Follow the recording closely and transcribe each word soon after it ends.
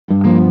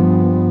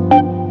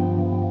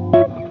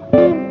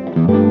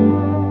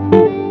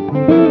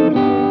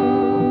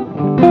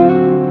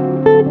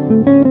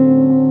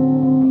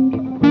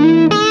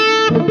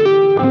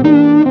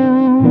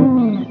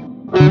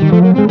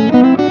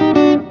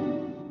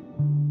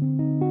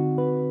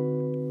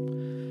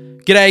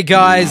G'day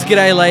guys,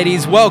 g'day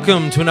ladies,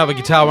 welcome to another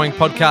Guitar Wank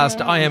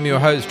podcast. I am your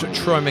host,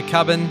 Troy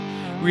McCubbin.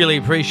 Really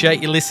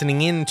appreciate you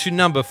listening in to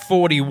number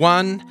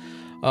 41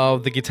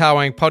 of the Guitar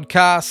Wank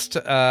podcast.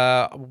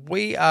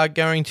 We are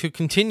going to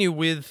continue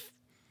with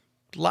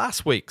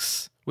last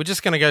week's. We're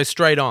just going to go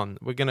straight on.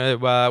 We're going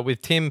to,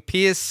 with Tim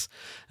Pearce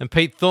and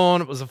Pete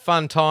Thorne. It was a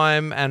fun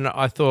time, and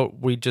I thought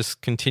we'd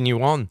just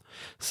continue on.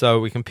 So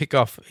we can pick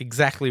off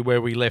exactly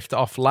where we left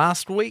off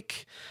last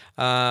week.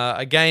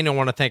 Again, I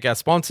want to thank our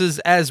sponsors,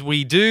 as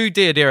we do.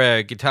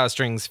 Deodero Guitar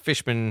Strings,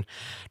 Fishman,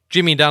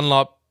 Jimmy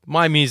Dunlop,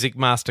 My Music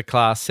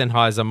Masterclass,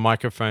 Sennheiser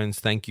Microphones,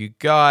 thank you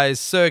guys.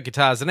 Sir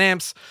Guitars and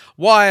Amps,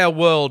 Wire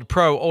World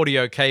Pro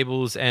Audio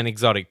Cables, and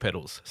Exotic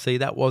Pedals. See,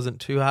 that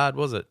wasn't too hard,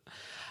 was it?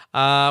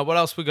 What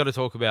else we got to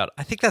talk about?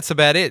 I think that's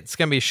about it. It's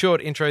going to be a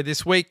short intro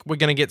this week. We're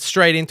going to get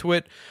straight into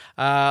it.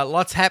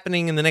 Lots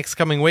happening in the next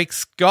coming weeks.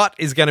 Scott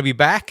is going to be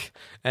back.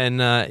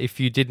 And if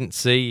you didn't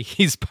see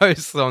his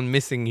posts on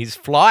missing his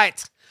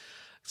flight,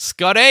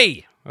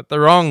 Scotty at the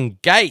wrong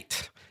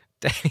gate.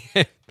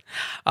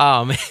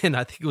 Oh, man,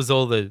 I think it was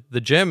all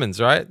the Germans,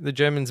 right? The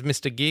Germans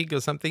missed a gig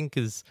or something.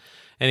 Because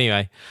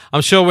anyway,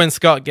 I'm sure when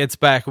Scott gets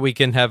back, we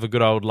can have a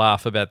good old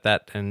laugh about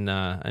that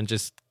and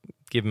just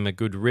give him a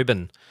good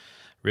ribbing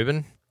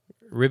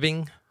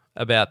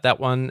about that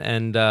one.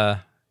 And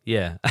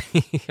yeah,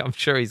 I'm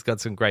sure he's got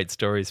some great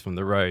stories from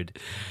the road.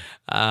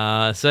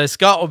 So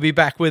Scott will be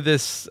back with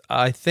us,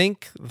 I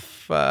think,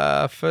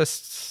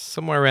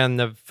 somewhere around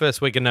the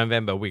first week of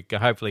November. We're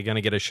hopefully going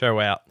to get a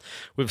show out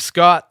with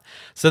Scott,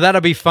 so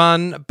that'll be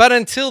fun. But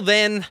until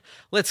then,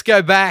 let's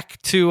go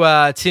back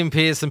to Tim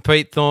Pearce and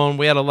Pete Thorne.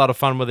 We had a lot of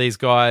fun with these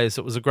guys.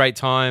 It was a great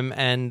time.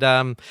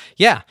 And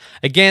yeah,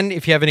 again,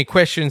 if you have any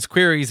questions,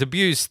 queries,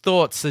 abuse,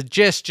 thoughts,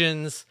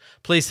 suggestions,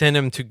 please send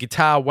them to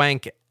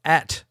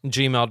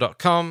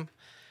guitarwank@gmail.com.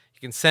 You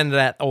can send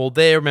that all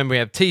there. Remember, we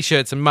have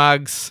t-shirts and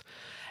mugs.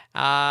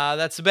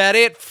 That's about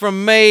it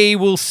from me.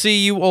 We'll see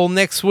you all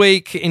next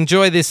week.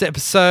 Enjoy this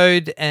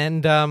episode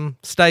and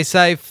stay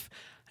safe,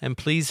 and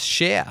please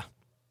share.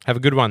 Have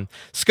a good one.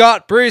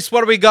 Scott, Bruce,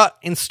 what do we got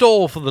in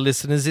store for the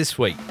listeners this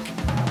week?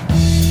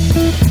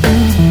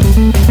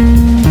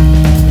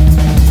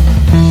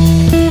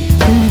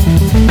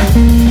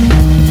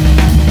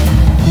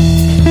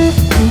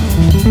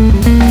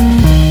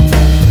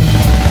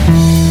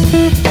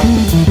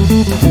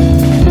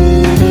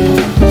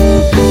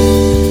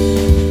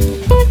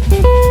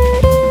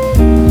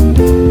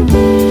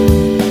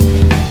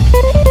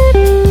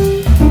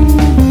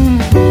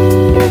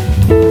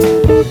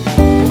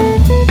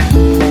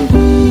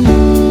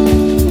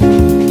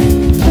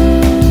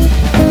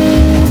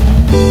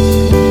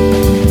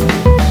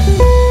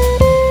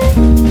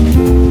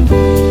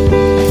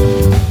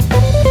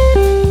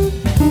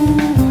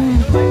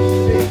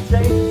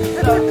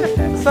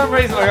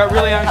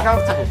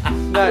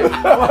 Is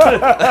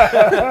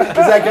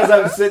that because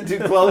I'm sitting too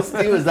close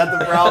to you? Is that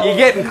the problem? You're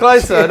getting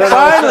closer.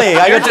 Finally,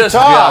 I get to just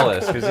talk.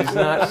 jealous because he's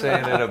not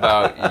saying it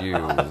about you.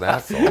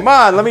 That's all. Come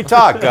on, let me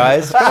talk,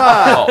 guys. Come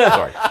on.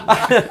 Oh,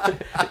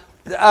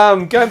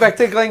 sorry. Going back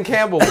to Glenn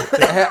Campbell.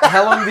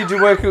 How long did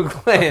you work with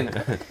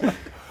Glenn?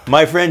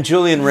 My friend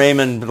Julian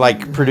Raymond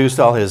produced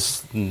all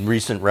his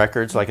recent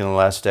records in the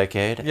last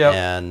decade. Yep.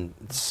 And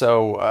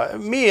so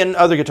me and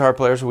other guitar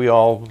players, we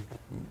all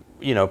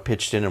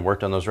pitched in and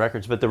worked on those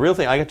records. But the real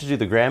thing, I got to do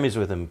the Grammys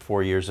with him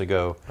 4 years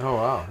ago. Oh,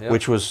 wow. Yep.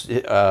 Which was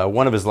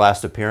one of his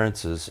last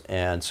appearances.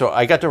 And so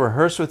I got to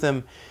rehearse with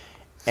him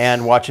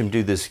and watch him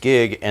do this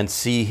gig and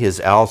see his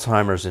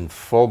Alzheimer's in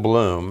full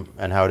bloom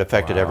and how it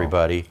affected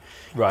everybody.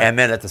 Right. And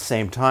then at the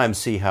same time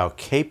see how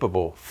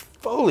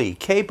fully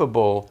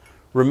capable,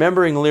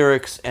 remembering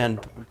lyrics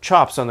and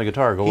chops on the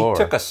guitar galore. He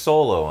took a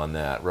solo on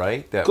that,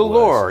 right? That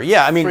galore. was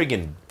Yeah, I mean,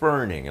 friggin'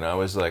 burning, and I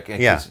was like,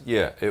 yeah,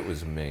 it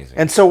was amazing.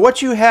 And so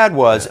what you had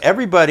was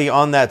everybody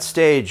on that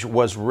stage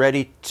was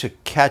ready to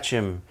catch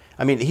him.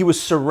 I mean, he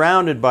was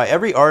surrounded by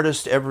every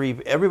artist,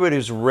 everybody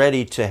was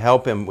ready to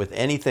help him with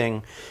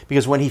anything,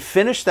 because when he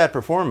finished that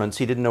performance,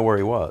 he didn't know where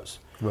he was.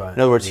 Right.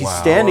 In other words, he's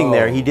standing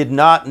there. He did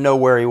not know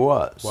where he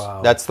was.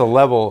 Wow. That's the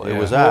level it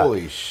was at.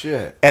 Holy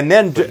shit. And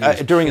then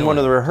during one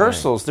of the killing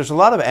rehearsals, there's a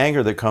lot of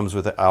anger that comes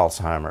with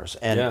Alzheimer's.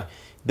 And Yeah.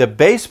 the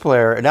bass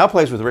player now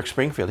plays with Rick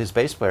Springfield, his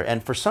bass player.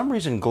 And for some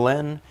reason,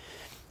 Glenn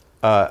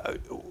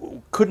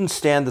couldn't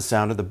stand the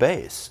sound of the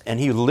bass.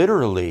 And he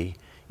literally,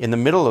 in the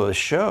middle of the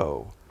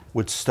show,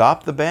 would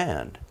stop the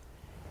band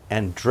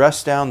and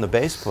dress down the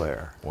bass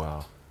player.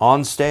 Wow.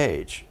 On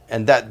stage.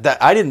 And that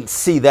I didn't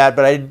see that,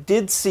 but I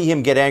did see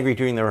him get angry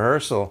during the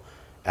rehearsal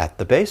at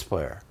the bass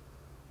player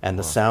and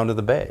the sound of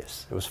the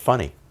bass. It was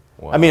funny.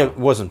 Wow. I mean, it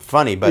wasn't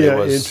funny, but it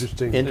was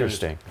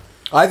interesting.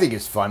 I think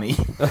it's funny.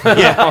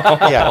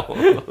 Yeah.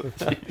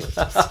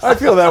 I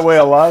feel that way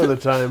a lot of the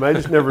time. I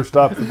just never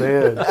stop the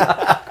band.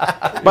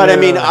 But I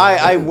mean,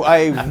 I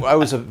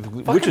was a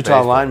Wichita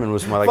baseball. Lineman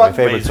was my Fuck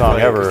favorite song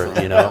baseball.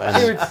 ever. You know.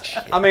 And,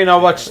 I mean, I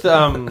watched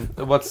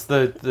what's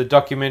the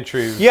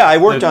documentary? yeah,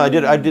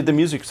 I did the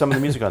music, some of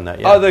the music on that.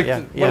 Yeah. Oh, the- yeah,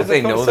 what yeah. is They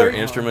it know called, their sir?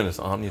 instrument is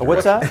omnidirectional.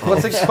 What's that?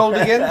 What's it called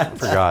again?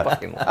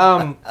 Forgot.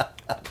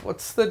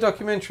 What's the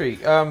documentary?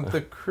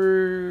 The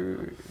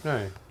crew?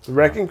 No, The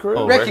Wrecking Crew?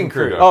 Oh, Wrecking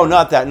Crew. Oh,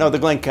 not that. No, the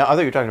Glenn. I thought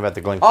you were talking about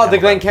the Glenn. Oh, the Campbell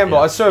Glenn one. Campbell.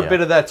 Yeah, I saw a yeah.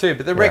 bit of that too.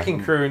 But the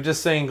Wrecking Crew and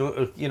just seeing,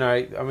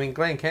 I mean,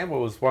 Glenn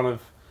Campbell was one of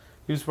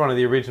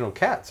the original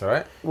Cats,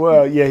 right?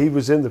 Well, yeah, he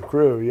was in the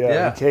crew. Yeah,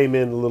 Yeah. he came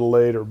in a little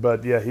later,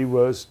 but yeah, he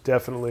was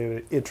definitely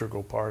an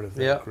integral part of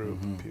the Yeah. crew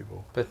of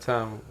people. But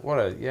what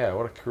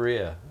a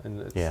career, and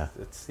it's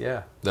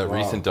That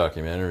recent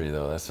documentary,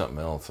 though, that's something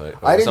else. I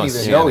it was didn't on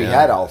even know he CNN.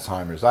 had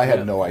Alzheimer's. I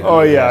had no idea.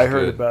 Oh yeah, I was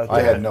heard good. about that.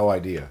 I had no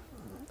idea.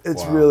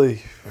 It's Wow. really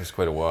It was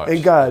quite a watch.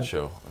 And God, that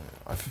show.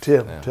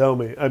 Tim. Yeah. Tell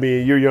me. I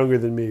mean, you're younger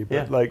than me, but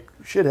Yeah. like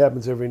shit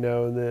happens every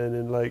now and then,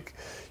 and like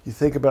you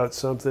think about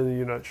something and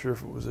you're not sure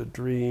if it was a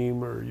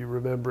dream or you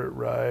remember it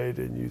right,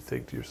 and you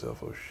think to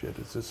yourself, "Oh shit,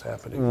 is this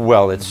happening?"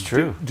 Well, it's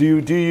true. Do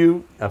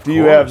you Of do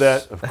you have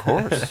course, that? Of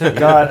course.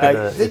 God,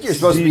 I think you're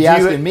supposed to do be you-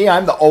 asking me.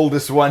 I'm the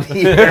oldest one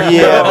here.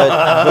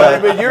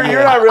 Yeah, But you're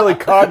not really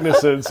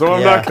cognizant, so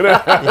I'm not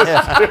gonna.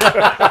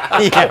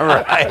 yeah,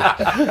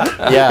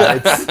 right.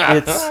 Yeah,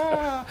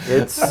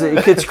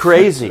 it gets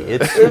crazy.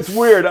 It's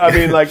weird. I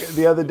mean, like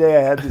the other day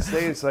I had this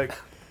thing. It's like,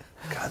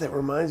 God, that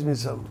reminds me of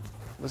something.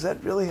 Was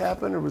that really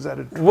happened, or was that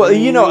a dream? Well,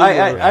 you know,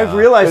 I've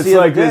realized It's the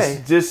other like day.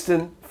 this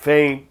distant,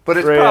 faint But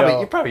it's trail. probably,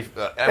 you probably.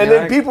 And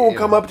then people will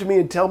come up to me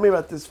and tell me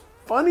about this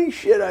funny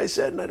shit I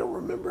said, and I don't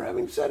remember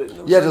having said it. And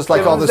I was Yeah, just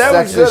like if all the that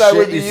was sexist good, I shit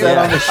would you be said using-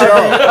 on the show.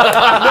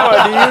 No,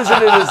 I'd be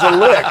using it as a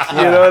lick.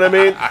 You know what I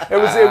mean?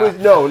 It was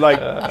no,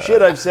 like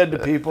shit I've said to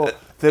people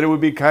that it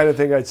would be kind of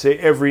thing I'd say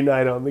every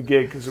night on the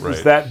gig because it was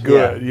Right. that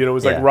good. Yeah. You know, it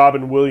was Yeah. like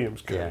Robin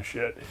Williams kind Yeah. of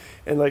shit.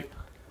 And like,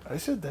 I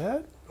said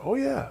that? Oh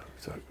yeah.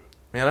 So,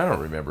 Man, I don't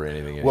remember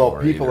anything Well,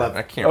 anymore. people either. have-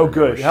 I can't Oh,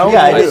 remember good. shit. How old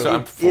Yeah, are you?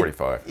 I'm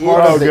 45.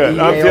 Part Oh, of the good.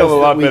 I'm emails feeling a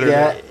lot that we better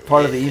now. get,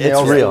 part of the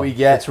emails real. that we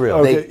get, It's real.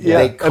 Okay, They, yeah.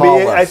 they call I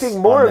mean, I us think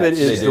more on of it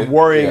that is shit. the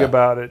worrying Yeah.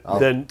 about it I'll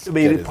than. I get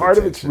mean, his part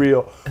of it's attention.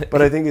 real,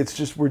 but I think it's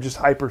just we're just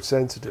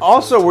hypersensitive.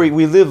 Also, to it.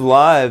 we live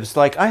lives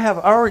like I have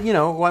our,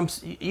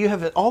 you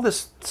have all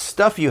this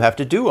stuff you have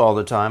to do all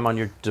the time on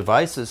your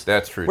devices.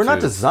 That's true, We're not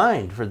too.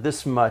 designed for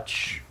this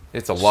much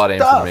It's a lot of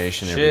Stuff.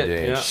 information every Shit,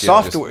 day. yeah. Shit,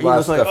 software. just- You're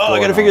just like, stuff oh, I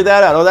going got to figure on.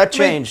 that out. Oh, that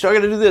changed. I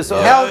got to do this.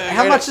 Oh,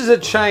 How much has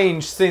it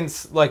changed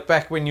since like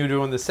back when you were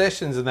doing the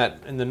sessions and that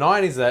in the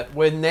 90s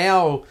where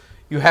now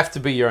you have to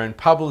be your own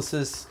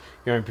publicist,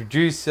 your own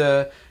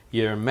producer,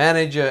 your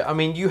manager. I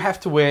mean, you have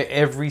to wear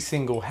every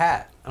single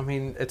hat. I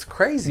mean, it's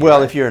crazy. Well,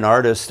 right? if you're an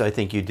artist, I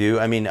think you do.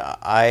 I mean,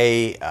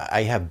 I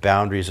have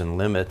boundaries and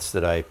limits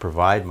that I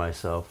provide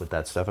myself with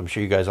that stuff. I'm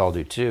sure you guys all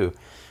do too,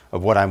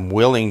 of what I'm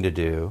willing to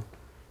do.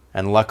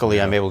 And luckily,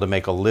 I'm able to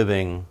make a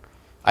living.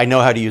 I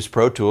know how to use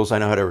Pro Tools. I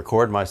know how to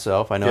record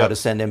myself. I know how to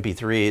send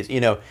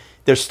MP3s.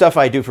 There's stuff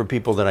I do for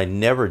people that I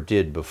never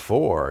did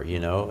before.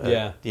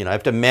 Yeah. I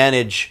have to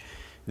manage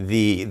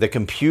the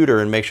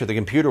computer and make sure the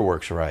computer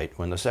works right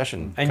when the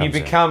session and comes you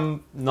in.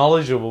 become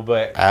knowledgeable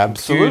about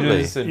Absolutely.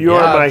 computers and You're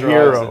hard my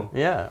drives hero. and-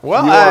 Yeah.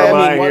 Well, You I are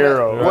my mean,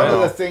 hero. One of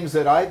the things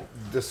that I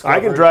discovered. I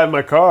can drive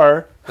my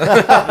car.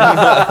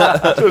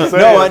 Just saying.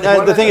 no,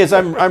 and the thing is,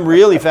 I'm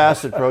really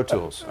fast at Pro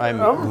Tools. I'm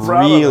proud of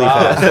really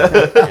that.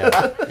 fast.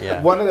 At it.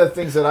 Yeah. One of the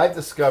things that I've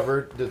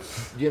discovered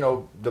that's,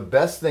 the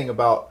best thing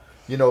about,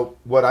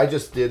 what I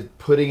just did,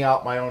 putting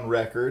out my own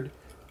record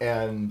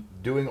and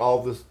doing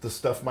all the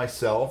stuff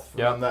myself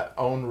Yeah. on that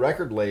own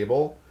record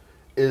label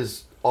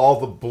is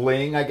all the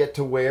bling I get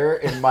to wear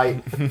in my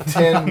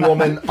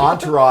 10-woman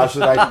entourage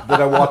that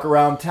I walk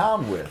around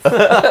town with. And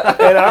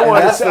I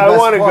want that's to. the I best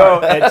want to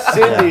part. go at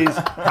Cindy's.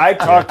 I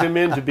talked him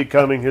into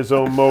becoming his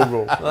own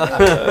mogul.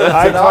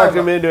 I talked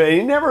him into it.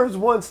 He never has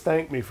once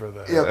thanked me for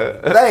that.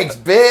 Yeah, thanks,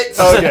 bitch.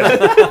 Okay,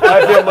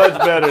 I feel much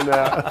better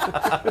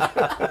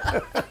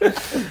now.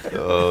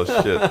 Oh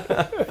shit!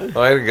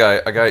 I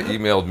had a guy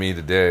emailed me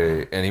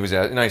today, and he was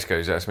a nice guy. He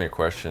was asking me a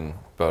question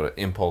about an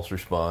impulse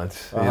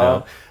response,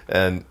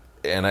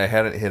 and I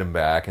hadn't hit him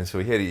back, and so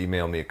he had to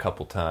email me a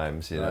couple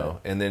times,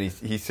 and then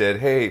he said,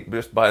 "Hey,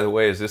 just by the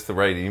way, is this the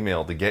right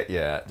email to get you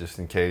at, just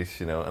in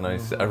case, And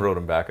I wrote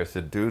him back. I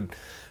said, dude,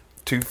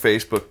 2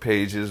 Facebook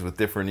pages with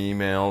different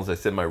emails. I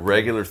said my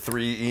regular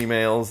 3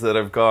 emails that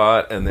I've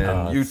got, and then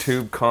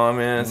YouTube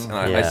comments. And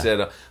I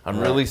said, I'm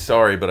really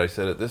sorry, but I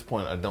said at this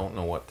point I don't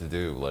know what to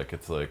do. Like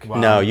it's like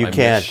No, you I miss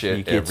can't. shit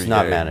It's every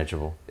not day.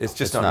 manageable. It's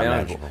just It's not not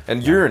manageable. manageable.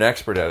 And you're an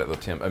expert at it, though,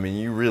 Tim. I mean,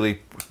 you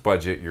really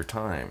budget your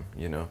time.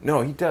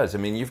 No, he does. I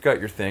mean, you've got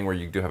your thing where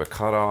you do have a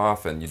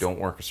cutoff, and you don't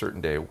work a certain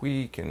day a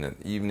week and an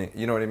evening.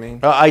 You know what I mean?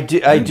 I do.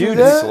 I do do.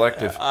 that?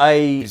 Selective.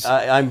 I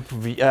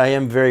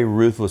am very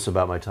ruthless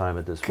about my time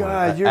at this point.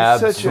 God, you're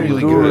such a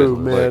Absolutely guru,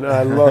 good. man.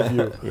 I love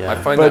you. Yeah. I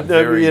find But that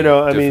very I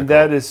mean, difficult.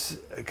 that is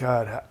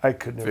God. I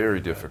could never. very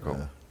do that. difficult.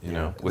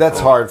 With That's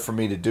all- hard for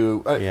me to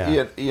do.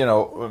 Yeah.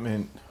 I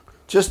mean,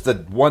 just the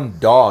one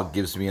dog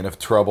gives me enough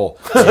trouble.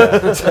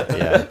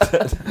 Yeah.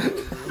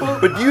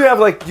 But do you have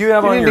You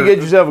on need your to get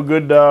yourself a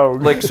good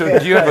dog. like? So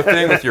do you have a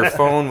thing with your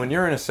phone when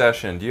you're in a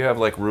session? Do you have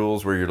like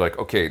rules where you're like,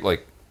 okay,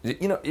 like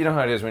you know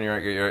how it is when you're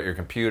at your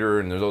computer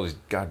and there's all these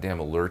goddamn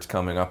alerts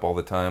coming up all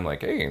the time,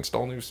 like hey,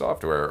 install new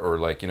software, or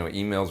like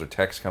emails or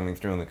texts coming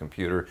through on the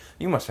computer.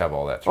 You must have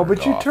all that. Oh,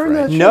 but you off, turn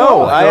right? that shit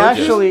No, off, I don't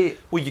you? actually.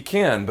 Well, you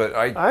can, but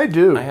I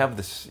do. I have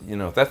this.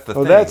 That's the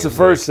Oh, thing. that's the is,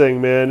 first like,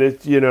 thing, man.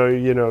 It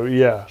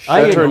yeah.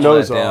 I I turn all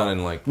those that down off.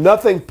 and, like-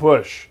 Nothing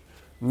push.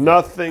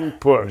 Nothing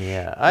push.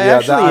 Yeah, I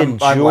actually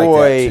enjoy. I'm like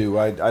that too.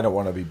 I don't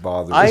want to be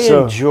bothered. I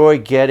So- enjoy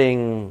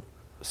getting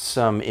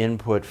some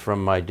input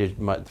from I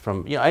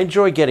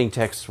enjoy getting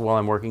texts while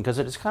I'm working because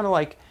it's kind of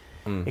like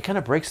it kind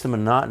of breaks the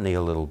monotony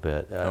a little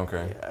bit.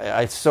 Okay.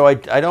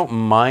 I don't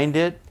mind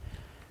it,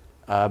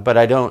 but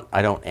I don't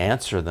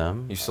answer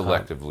them. You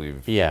selectively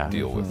Yeah,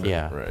 deal with it.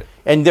 yeah. Right.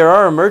 And there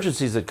are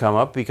emergencies that come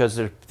up because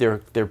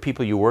there are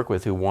people you work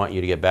with who want you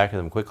to get back to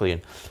them quickly,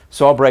 and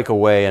so I'll break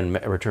away and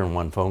return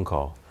one phone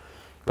call.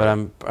 But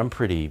I'm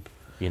pretty,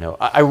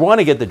 I want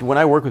to get when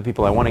I work with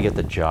people, I want to get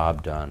the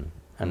job done,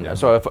 and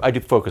so if I do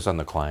focus on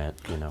the client.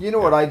 You know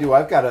what I do?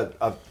 I've got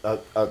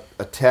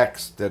a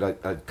text that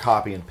I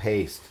copy and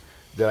paste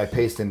that I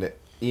paste into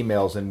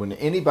emails, and when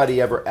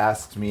anybody ever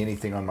asks me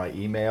anything on my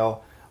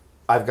email,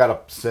 I've got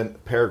a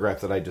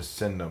paragraph that I just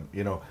send them.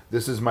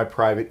 This is my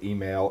private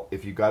email.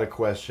 If you got a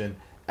question,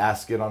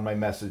 ask it on my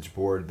message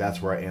board.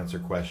 That's where I answer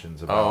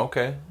questions about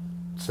okay.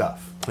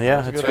 stuff.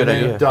 Yeah, that's a good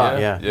idea. Done.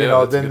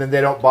 Yeah. Then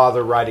they don't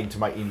bother writing to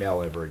my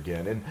email ever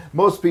again. And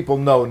most people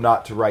know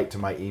not to write to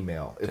my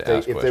email.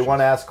 If they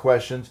want to ask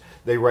questions,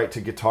 they write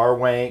to Guitar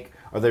Wank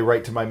or they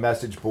write to my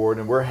message board,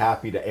 and we're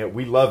happy to.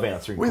 We love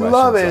answering. We questions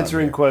love on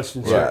answering here.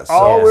 questions. Yeah, Here. so-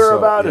 All we're so,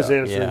 about is yeah.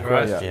 answering Yeah.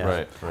 questions. Yeah.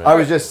 Right. I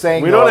was just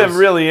saying. We don't have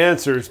really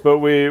answers, but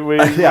we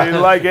Yeah.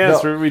 like No.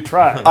 answering. We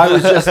try. I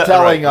was just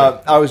telling.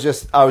 I was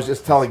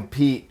just telling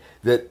Pete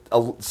that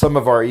some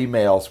of our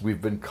emails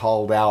we've been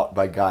called out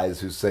by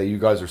guys who say you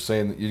guys are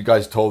saying that you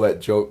guys told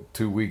that joke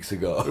 2 weeks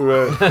ago.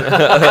 Right. Right.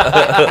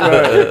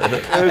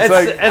 And it's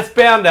like It's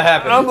bound to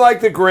happen. I'm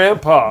like the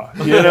grandpa.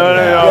 You know what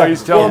I mean? Oh,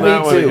 he's telling me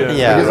that one too. again.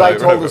 Yeah. Because I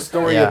told a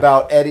story Yeah.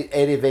 about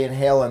Eddie Van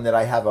Halen that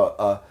I have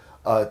a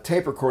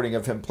tape recording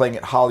of him playing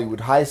at Hollywood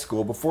High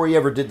School before he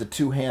ever did the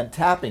two-hand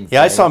tapping thing.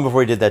 Yeah, I saw him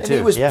before he did that And too.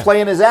 he was yeah.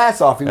 playing his ass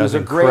off. He was was a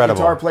great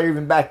incredible. guitar player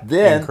even back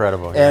then.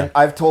 Incredible, And yeah.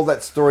 I've told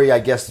that story, I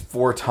guess,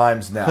 4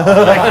 times now.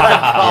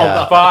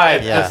 Yeah.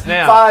 5 Yeah. just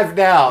now. 5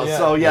 now.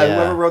 So, Yeah.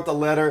 whoever wrote the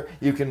letter,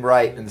 you can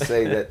write and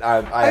say that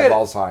I have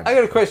Alzheimer's. I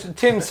got a question,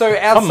 Tim. So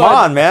outside, Come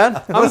on, man.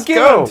 I'm Let's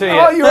giving go. them to you.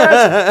 Oh, you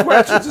ask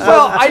questions.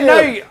 Well, I know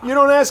you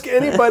don't ask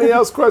anybody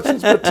else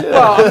questions but Tim.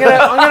 Well, I'm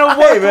gonna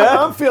work.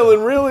 I'm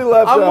feeling really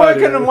left I'm out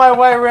working here. my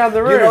way around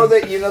the room.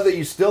 You know that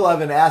you still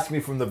haven't asked me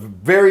from the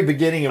very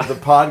beginning of the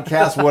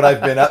podcast what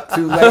I've been up to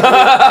lately. All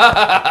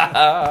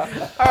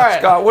right,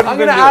 Scott, what have I'm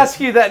you going to been doing? ask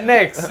you that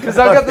next because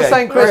I've got the Okay,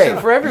 same question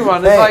great. for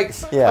everyone.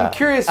 Thanks. It's like Yeah. I'm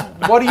curious,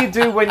 what do you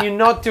do when you're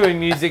not doing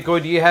music,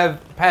 or do you have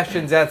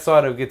passions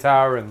outside of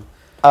guitar? And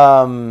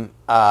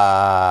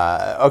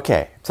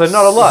Okay. so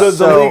not a lot.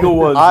 The legal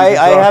ones. I you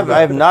can talk have about.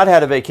 I have not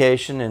had a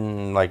vacation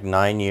in like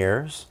 9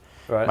 years.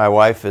 Right. My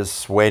wife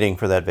is waiting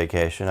for that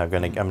vacation. I'm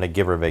gonna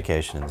give her a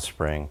vacation in the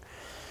spring.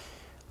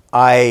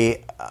 I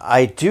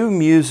do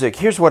music.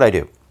 Here's what I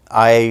do.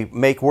 I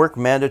make work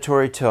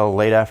mandatory till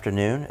late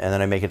afternoon, and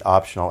then I make it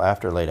optional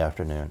after late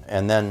afternoon.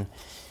 And then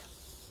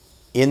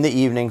in the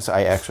evenings,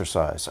 I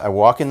exercise. I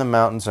walk in the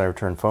mountains, I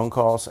return phone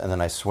calls, and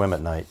then I swim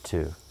at night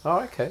too. Oh,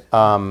 okay.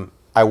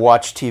 I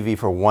watch TV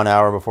for 1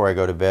 hour before I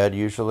go to bed,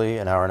 usually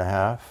an hour and a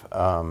half.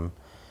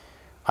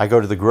 I go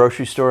to the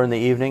grocery store in the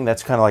evening.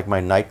 That's kind of like my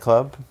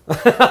nightclub.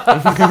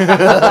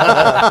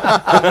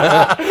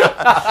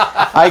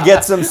 I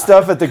get some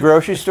stuff at the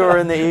grocery store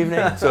in the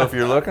evening. So if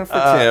you're looking for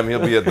Tim, he'll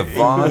be at the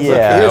Vaughn's yeah.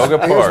 at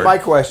Canoga Here's my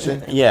Park.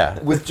 question. Yeah.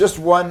 With just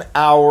 1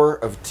 hour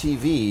of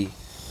TV,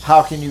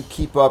 how can you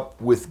keep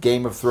up with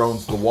Game of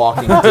Thrones, The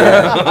Walking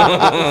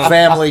Dead,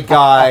 Family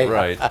Guy,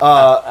 Right.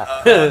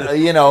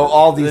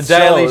 All these The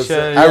Daily shows?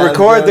 Show. I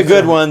record the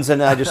good ones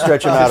and I just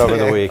stretch them out over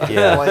the week.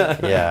 Yeah.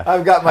 Like, Yeah.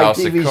 I've got my House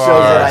of TV shows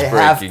Cards, that I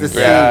have to Breaking see,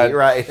 Bad.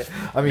 right?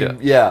 I mean,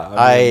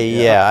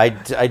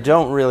 I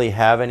don't really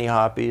have any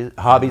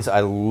hobbies. I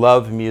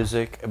love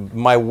music.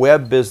 My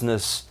web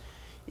business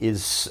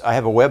I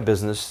have a web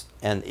business,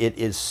 and it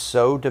is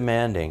so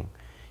demanding.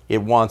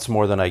 It wants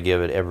more than I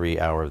give it every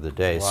hour of the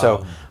day.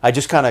 So I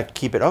just kind of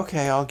keep it,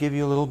 okay, I'll give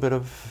you a little bit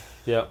of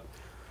Yep.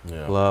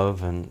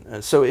 love.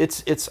 And so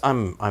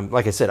I'm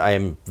like I said,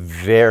 I'm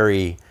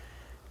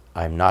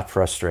not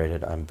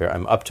frustrated.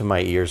 I'm up to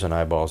my ears and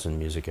eyeballs in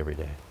music every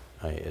day.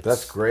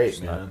 That's great,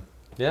 man.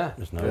 Yeah.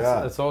 no-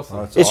 That's awesome.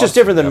 That's It's just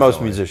different than most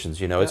definitely.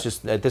 musicians, It's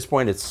just at this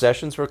point, it's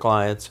sessions for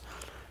clients,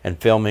 and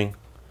filming,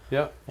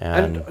 Yeah.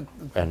 and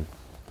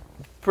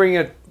Bring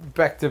it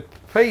back to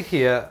Pete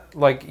here.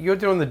 Like, you're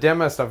doing the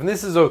demo stuff, and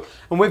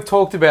and we've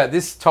talked about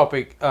this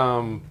topic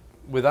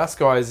with us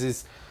guys.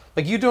 Is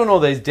like you're doing all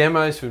these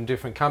demos from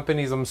different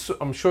companies. I'm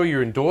sure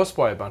you're endorsed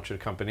by a bunch of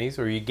companies,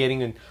 or you're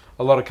getting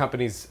a lot of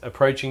companies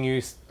approaching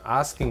you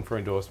asking for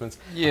endorsements.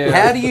 Yeah.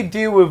 How do you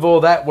deal with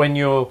all that when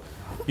you're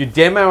you're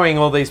demoing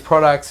all these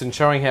products and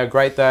showing how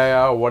great they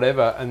are or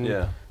whatever,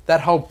 and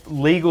that whole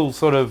legal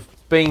sort of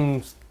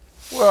being.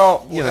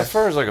 Well, as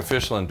far as like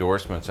official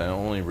endorsements, I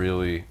only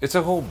really, it's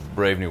a whole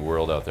brave new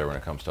world out there when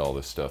it comes to all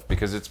this stuff,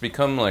 because it's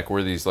become like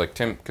where these like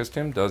because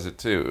Tim does it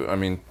too. I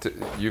mean,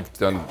 you've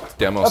done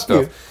demo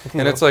stuff,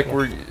 and it's like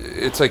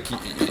it's like,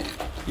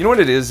 you know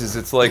what it is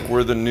it's like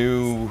we're the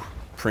new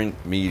print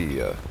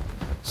media.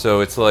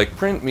 So it's like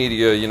print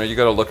media, you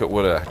got to look at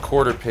what a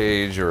quarter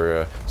page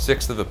or a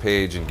sixth of a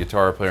page in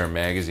Guitar Player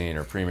magazine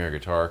or Premier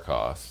Guitar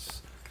costs.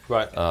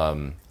 Right.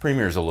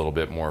 Premier's a little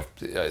bit more.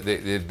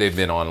 They've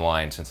been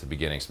online since the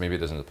beginning, so maybe it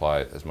doesn't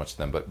apply as much to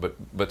them.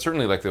 But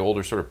certainly like the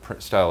older sort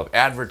of style of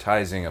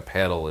advertising a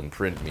pedal in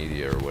print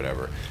media or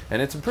whatever.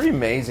 And it's pretty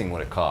amazing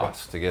what it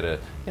costs to get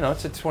it's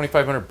at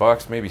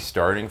 $2,500 maybe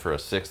starting for a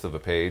sixth of a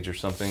page or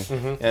something.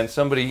 Mm-hmm. And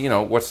somebody,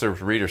 what's their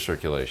reader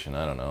circulation?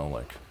 I don't know,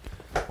 like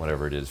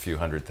whatever it is, a few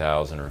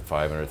 100,000 or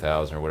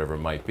 500,000 or whatever it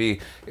might be,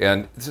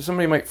 and so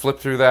somebody might flip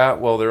through that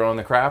while they're on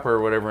the crapper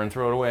or whatever and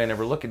throw it away and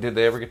never look at. Did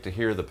they ever get to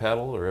hear the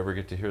pedal or ever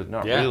get to hear?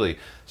 Not really.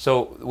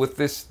 So with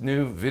this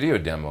new video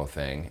demo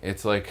thing,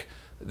 it's like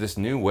this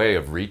new way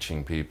of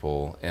reaching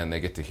people, and they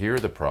get to hear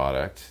the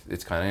product.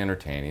 It's kind of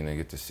entertaining. They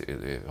get to see.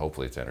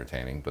 Hopefully, it's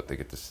entertaining, but they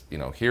get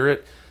to hear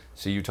it.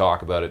 See you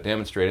talk about it,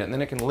 demonstrate it, and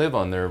then it can live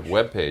on their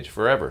webpage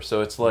forever.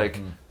 So it's like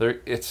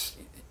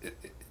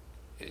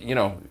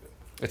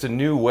it's a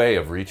new way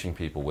of reaching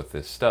people with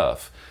this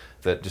stuff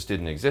that just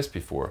didn't exist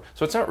before.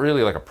 So it's not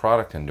really like a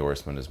product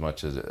endorsement as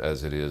much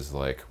as it is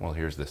like, well,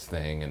 here's this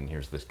thing and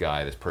here's this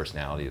guy, this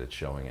personality that's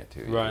showing it to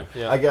you. Right.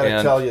 Yeah. I got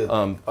to tell you.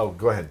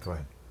 Go ahead.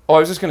 Oh, I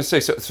was just going to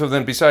say, so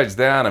then besides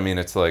that, I mean,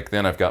 it's like,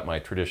 then I've got my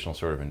traditional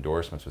sort of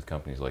endorsements with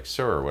companies like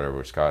Sir or whatever,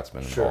 which Scott's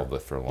been involved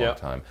with for a long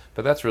time.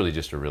 But that's really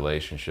just a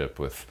relationship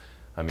with,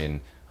 I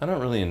don't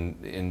really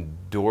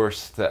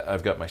endorse that.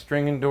 I've got my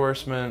String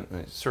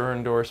endorsement, Sir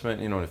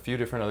endorsement, and a few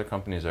different other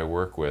companies I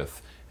work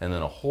with, and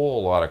then a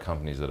whole lot of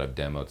companies that I've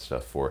demoed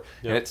stuff for.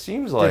 And it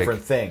seems like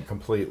different thing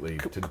completely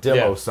to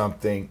demo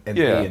something and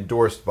be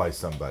endorsed by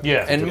somebody.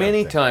 Yeah, and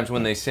many times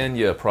when they send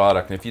you a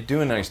product, and if you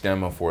do a nice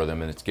demo for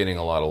them and it's getting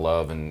a lot of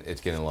love and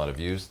it's getting a lot of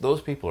views, those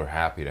people are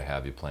happy to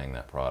have you playing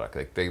that product.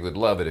 Like they would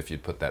love it if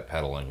you'd put that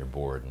pedal on your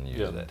board and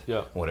use it,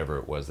 whatever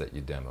it was that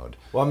you demoed.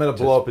 Well, I'm going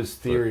to blow up his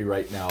theory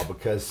right now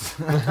because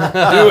do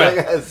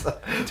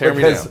it. Tear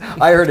me down.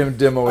 I heard him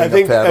demoing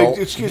a pedal.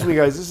 Excuse me,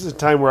 guys. This is a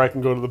time where I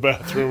can go to the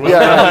bathroom. Go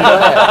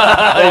ahead.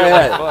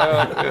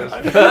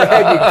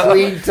 You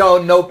clean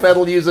tone, no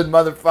pedal using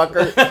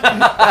motherfucker.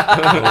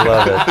 I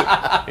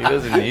love He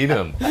doesn't need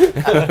them.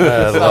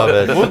 I love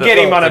it. We'll get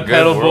him on a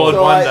pedal board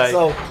one day.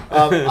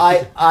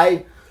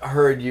 I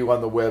heard you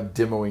on the web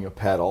demoing a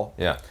pedal.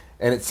 Yeah.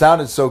 And it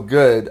sounded so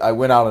good, I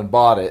went out and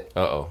bought it.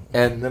 Uh-oh.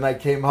 And then I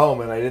came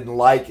home and I didn't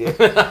like it.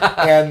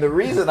 And the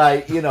reason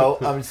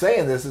I'm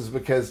saying this is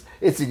because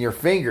it's in your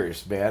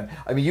fingers, man.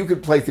 I mean, you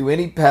could play through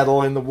any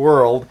pedal in the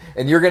world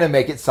and you're going to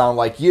make it sound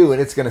like you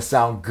and it's going to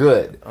sound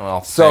good.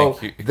 Well, so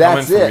thank you.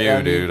 that's Coming from it.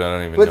 you, dude, I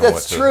don't even but know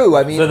that's true.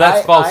 I mean, so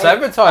that's false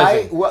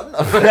advertising. But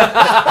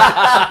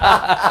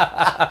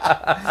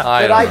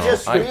I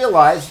just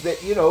realized that,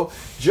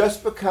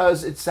 just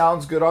because it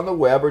sounds good on the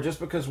web or just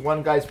because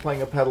one guy's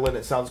playing a pedal and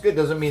it sounds good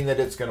doesn't mean that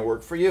it's going to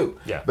work for you.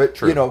 Yeah, but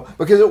true.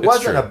 Because it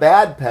wasn't a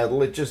bad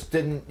pedal, it just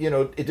didn't,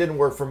 it didn't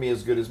work for me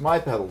as good as my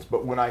pedals.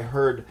 But when I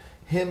heard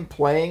him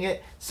playing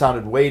it,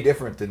 sounded way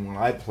different than when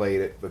I played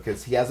it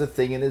because he has a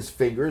thing in his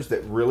fingers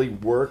that really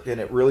worked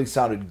and it really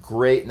sounded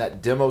great and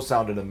that demo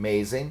sounded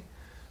amazing.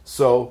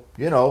 So,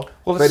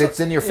 but it's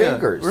in your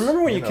fingers.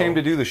 Remember when you came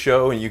to do the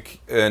show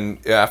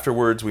and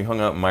afterwards we hung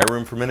out in my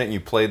room for a minute and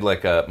you played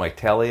like my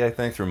telly, I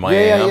think, through my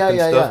amp and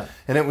stuff. Yeah.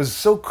 And it was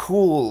so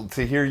cool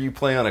to hear you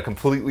play on a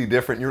completely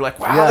different, you're like,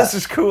 wow, this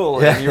is cool.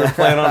 And you were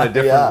playing on a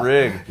different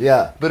rig.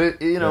 Yeah.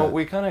 But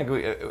we kind of,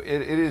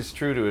 it is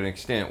true to an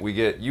extent.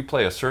 You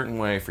play a certain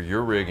way for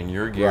your rig and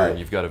your gear and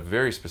you've got a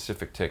very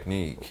specific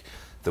technique.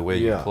 The way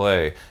you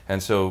play,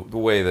 and so the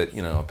way that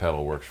a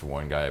pedal works for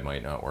one guy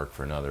might not work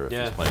for another if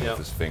he's playing with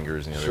his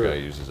fingers, and the other guy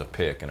uses a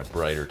pick and a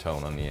brighter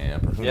tone on the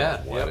amp. Or who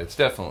knows what. It's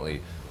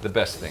definitely the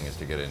best thing is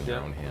to get it in your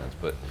own hands.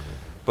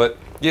 But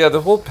yeah, the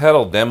whole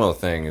pedal demo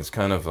thing is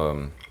kind of.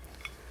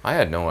 I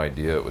had no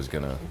idea it was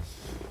gonna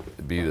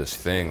be this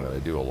thing that I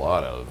do a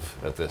lot of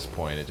at this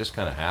point. It just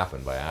kind of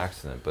happened by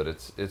accident, but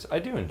it's I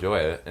do enjoy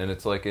it, and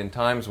it's like in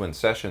times when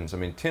sessions. I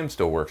mean, Tim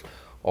still works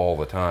all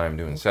the time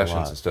doing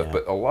sessions and stuff,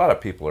 but a lot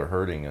of people are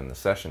hurting in the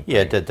session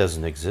thing. That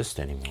doesn't exist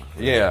anymore.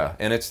 Yeah,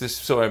 and it's this.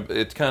 So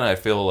it's kind of I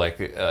feel like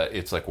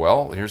it's like,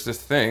 well, here's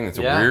this thing. It's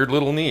a weird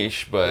little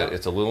niche, but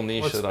it's a little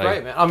niche that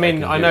great, man. I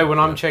mean, I know when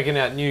I'm checking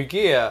out new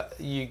gear,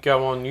 you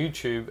go on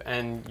YouTube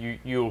and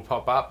you'll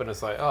pop up and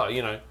it's like,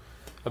 a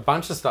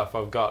bunch of stuff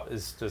I've got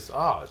is just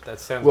that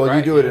sounds great. Well,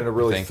 you do it in a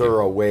really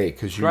thorough way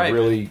because you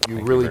really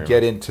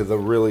get into the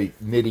really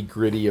nitty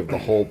gritty of the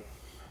whole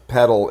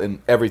pedal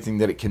and everything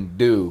that it can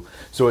do.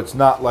 So it's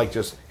not like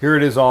just here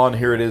it is on,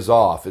 here it is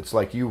off. It's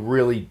like you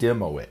really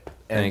demo it.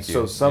 And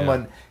so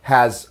someone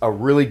has a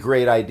really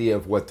great idea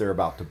of what they're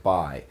about to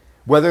buy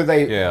Whether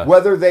they Yeah.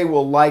 whether they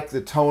will like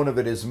the tone of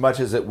it as much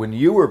as it when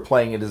you were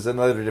playing it is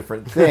another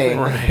different thing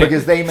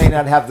because they may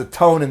not have the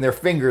tone in their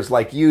fingers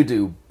like you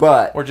do,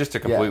 but Or just a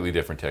completely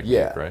different technique,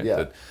 Yeah, right?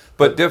 yeah.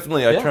 But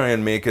definitely, I Yeah. try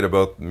and make it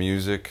about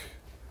music.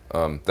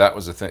 That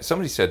was the thing.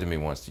 Somebody said to me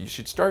once, you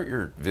should start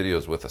your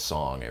videos with a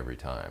song every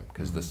time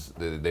because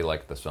they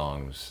like the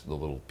songs, the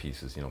little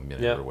pieces, minute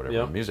Yeah, or whatever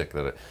yeah. music.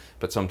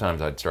 But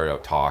sometimes I'd start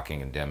out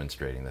talking and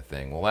demonstrating the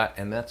thing. Well,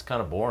 that's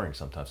kind of boring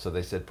sometimes. So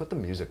they said, put the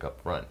music up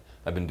front.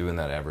 I've been doing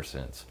that ever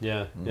since.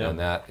 Yeah, yeah.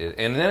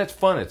 And then it's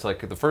fun. It's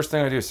like the first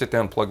thing I do is sit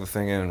down, plug the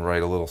thing in, and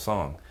write a little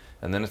song.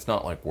 And then it's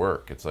not like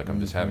work. It's like I'm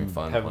just having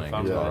fun Having playing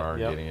fun with guitar,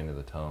 it, yep. getting into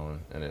the tone,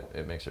 and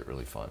it makes it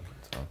really fun.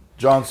 So.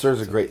 John Sir's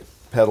a great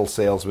pedal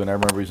salesman. I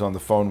remember he was on the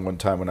phone one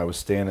time when I was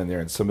standing there,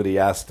 and somebody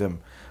asked him,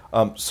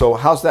 "So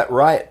how's that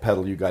Riot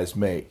pedal you guys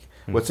make?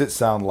 What's it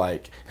sound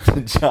like?"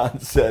 And John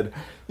said,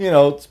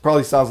 it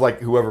probably sounds like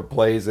whoever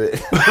plays it.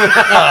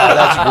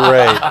 That's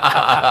great.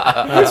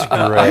 That's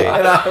great.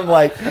 And I'm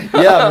like,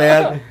 yeah,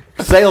 man,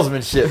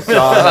 salesmanship,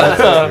 John.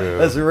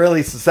 That's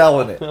really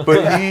selling it. But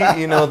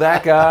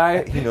that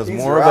guy, he knows He's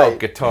more right. about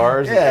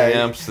guitars Yeah, and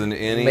amps than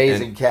any.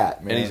 Amazing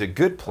cat, man. And he's a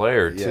good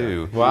player, Yeah.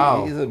 too.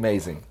 Wow. He's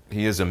amazing.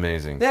 He is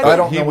amazing. Yeah, I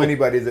don't He know would-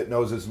 anybody that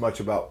knows as much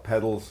about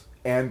pedals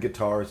and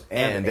guitars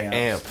and, And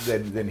amps,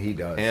 amps. than he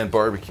does. And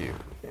barbecue,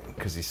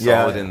 because he's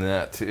Yeah. solid in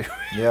that, too.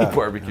 Yeah.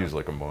 Barbecue's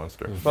like a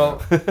monster.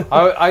 Well,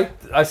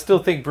 I still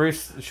think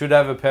Bruce should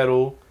have a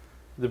pedal.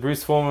 The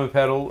Bruce Foreman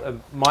pedal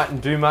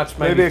mightn't do much.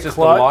 Maybe Maybe it's a just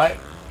clutch? a light.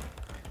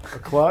 A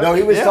clutch? No,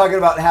 he was Yeah. talking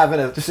about having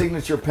a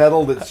signature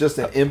pedal that's just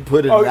an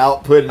input and Oh. an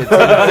output and it's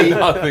empty.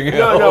 Nothing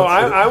No,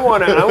 else. I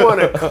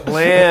want a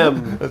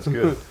clam That's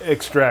good.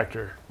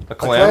 extractor. A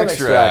clam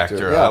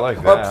extractor. yeah. I like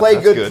Or that. play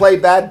That's good, play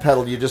bad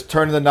pedal. You just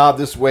turn the knob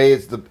this way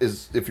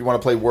is if you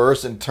want to play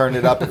worse, and turn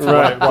it up if you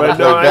Right, want to but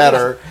play no, I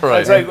better.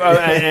 Right. It's like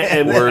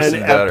and Worse and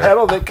and a better.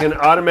 pedal that can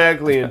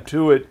automatically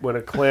intuit when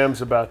a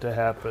clam's about to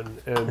happen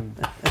and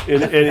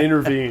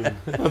intervene.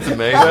 That's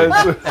amazing.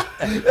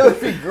 That would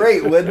be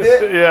great, wouldn't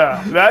it?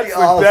 Yeah,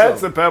 Awesome.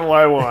 that's the pedal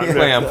I want.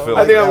 Clam I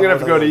filter. think I'm gonna have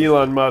to go to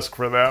Elon Musk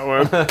for that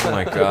one. Oh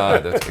my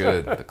God, that's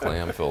good. The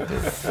clam filter.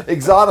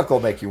 Exotic will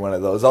make you one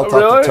of those. I'll talk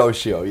really? to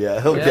Toshio.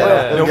 Yeah, he'll Yeah. get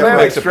Nobody Clam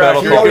makes a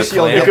pedal extractor. called a Yoshi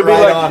will clam. get It could be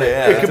right like on it.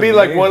 Yeah, it that's could be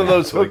like one of amazing.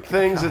 those hook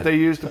things that they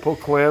use to pull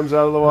clams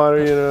out of the water.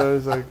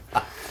 It's like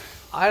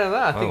I don't know.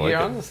 I think like you're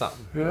it. onto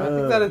something. I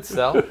think that'd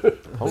sell.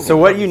 So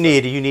what you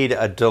need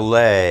a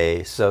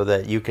delay so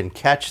that you can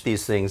catch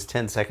these things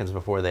 10 seconds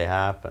before they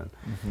happen.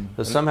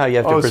 So somehow you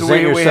have to Oh, so present we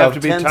have yourself to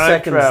be 10 time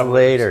seconds travelers.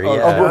 later. Oh,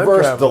 Yeah. A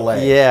reverse travel.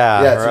 delay.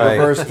 Yeah, Yeah, it's right. a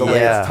reverse delay.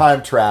 Yeah. It's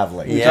time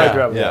traveling. Yeah. time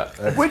travel. Yeah.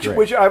 That's Which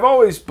great. I've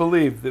always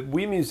believed that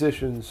we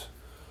musicians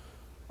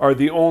are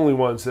the only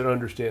ones that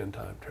understand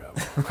time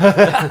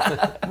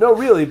travel. No,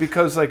 really,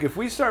 because like if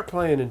we start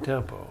playing in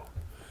tempo,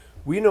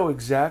 we know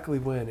exactly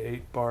when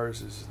 8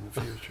 bars is in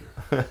the future.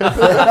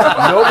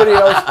 Nobody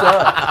else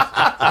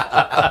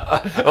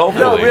does. No,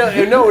 Hopefully.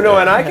 really, no,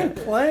 and I can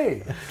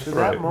play to that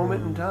Right.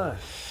 moment in time.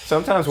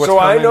 Sometimes what's So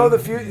I know coming- the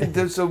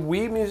future. So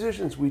we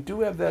musicians, we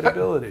do have that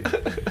ability.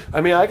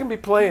 I mean, I can be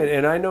playing,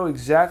 and I know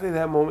exactly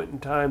that moment in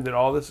time that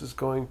all this is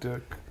going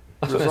to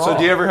resolve. So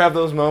do you ever have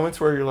those moments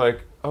where you're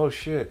like, oh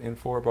shit, in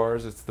 4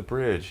 bars it's the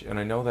bridge, and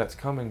I know that's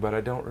coming, but I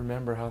don't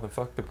remember how the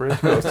fuck the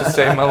bridge goes to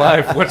save my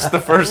life. What's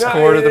the first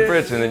chord of the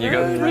bridge? And then you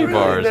got 3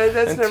 bars.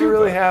 That's and never 2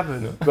 really bars.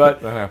 happened,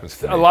 but That happens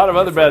to a me. lot of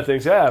other bad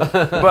things have.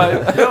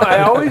 But no, I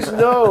always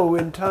know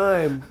in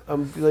time.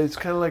 It's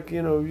kind of like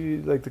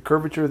like the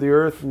curvature of the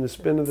Earth and the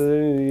spin of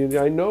the.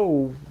 I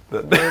know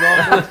where it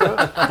all comes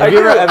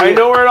down. I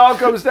know where it all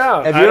comes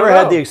down. Have I you don't ever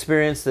had know. the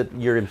experience that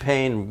you're in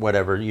pain,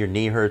 whatever, your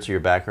knee hurts or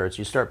your back hurts,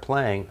 you start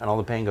playing and all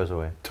the pain goes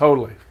away?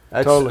 Totally.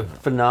 That's Totally.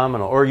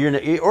 phenomenal. Or you're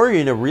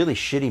in a really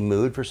shitty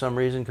mood for some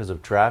reason because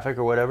of traffic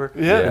or whatever.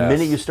 Yeah. The Yes.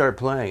 minute you start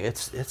playing,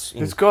 it's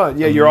It's gone.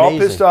 Yeah, you're all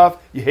amazing. pissed off.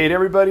 You hate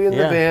everybody in the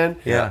Yeah. van.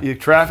 Yeah. Your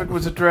traffic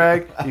was a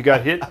drag. You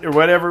got hit or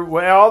whatever.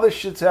 When all this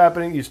shit's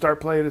happening, you start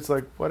playing. It's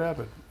like, what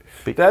happened?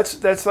 Be- That's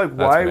like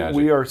why magic.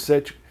 we are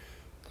such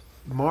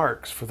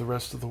marks for the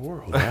rest of the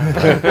world.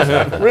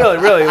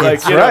 really, like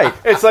It's right.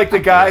 It's like the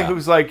guy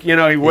who's like, he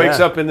wakes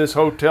Yeah. up in this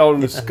hotel, in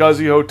this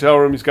scuzzy hotel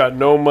room. He's got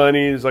no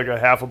money. He's like a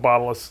half a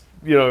bottle of,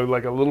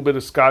 like a little bit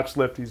of scotch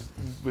left. He's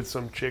with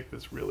some chick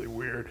that's really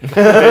weird,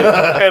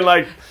 and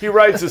like he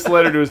writes this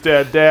letter to his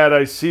dad. Dad,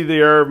 I see the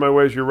error of my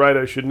ways. You're right.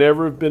 I should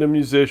never have been a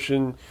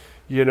musician.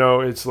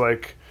 It's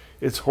like.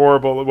 It's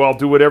horrible. Well, I'll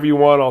do whatever you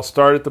want. I'll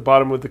start at the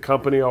bottom with the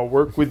company. I'll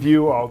work with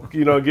you. I'll,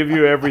 give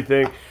you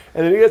everything.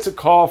 And then he gets a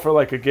call for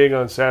like a gig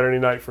on Saturday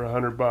night for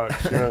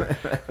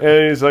 $100.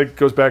 And he's like,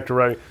 goes back to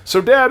writing.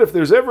 So, Dad, if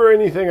there's ever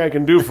anything I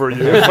can do for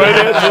you,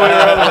 financially or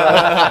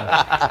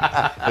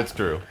otherwise, It's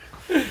true.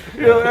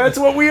 that's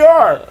what we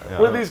are.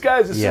 We're these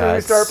guys. As soon Yeah,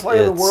 as we start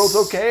playing, the it's- world's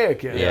okay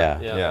again.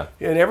 Yeah. Yeah.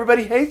 And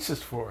everybody hates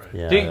us for it.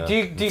 Yeah. Do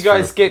you It's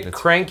guys true. get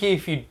cranky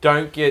if you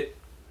don't get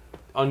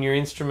on your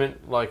instrument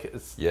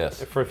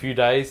Yes. for a few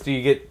days? Do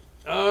you get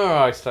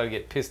I start to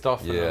get pissed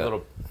off and Yeah. a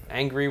little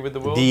angry with the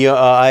world?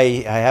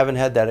 I haven't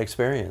had that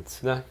experience.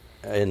 No.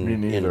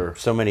 in neither.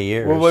 so many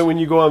years. Well, when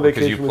you go on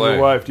Because you vacation with play.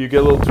 your wife, do you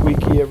get a little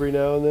tweaky every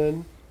now and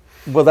then?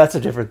 Well, that's a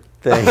different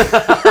thing.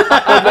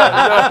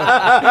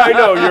 I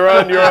know you're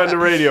on the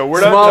radio.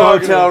 We're Small not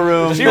talking hotel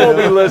room. She won't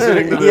be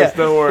listening to this. Yeah.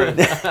 Don't worry.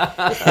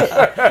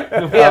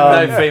 We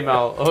have no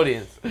female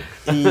audience.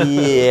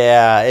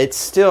 Yeah, it's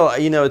still,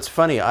 it's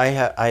funny.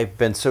 I've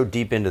been so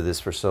deep into this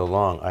for so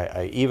long.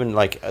 I even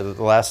like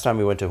the last time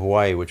we went to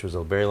Hawaii, which was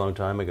a very long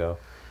time ago.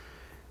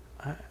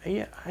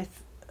 It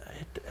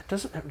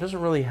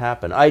doesn't really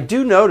happen. I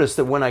do notice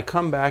that when I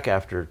come back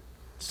after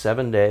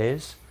 7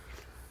 days,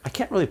 I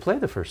can't really play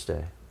the first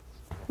day.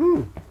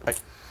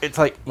 It's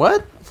like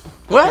what?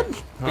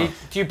 Do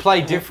you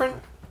play different?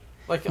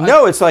 Like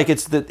No, it's like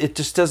it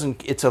just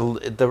doesn't.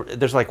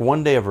 There's like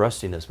 1 day of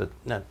rustiness, but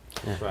no.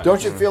 Yeah.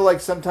 Don't you feel like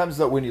sometimes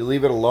that when you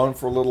leave it alone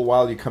for a little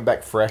while, you come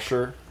back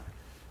fresher?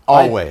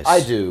 Always,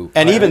 I do,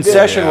 and even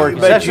session work.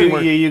 But Session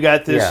work. you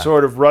got this Yeah.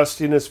 sort of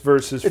rustiness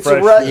versus It's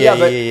fresh.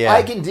 Yeah.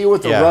 I can deal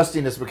with the Yeah.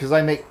 rustiness because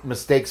I make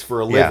mistakes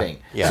for a Yeah. living,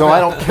 Yeah. so I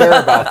don't care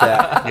about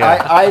that.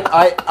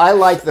 I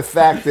like the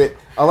fact that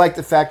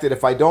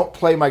if I don't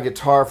play my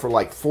guitar for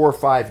like 4 or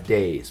 5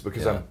 days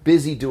because I'm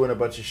busy doing a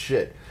bunch of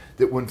shit,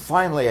 that when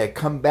finally I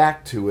come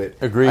back to it,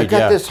 Agreed, I got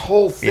yeah. this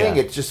whole thing.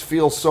 Yeah. It just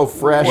feels so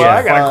fresh. Well, and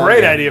I got a fun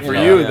great and, idea for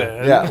know, you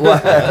then. Yeah,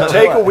 well,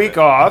 Take a week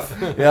off,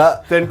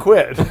 yeah. then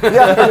quit. Good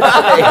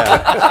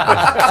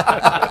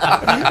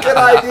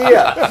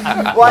idea.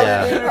 Why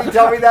didn't you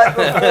tell me that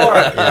before?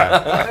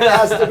 It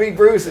has to be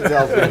Bruce that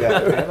tells me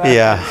that. Man.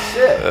 Yeah.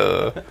 Shit.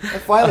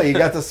 And finally, you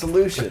got the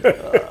solution.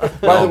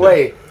 By the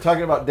way,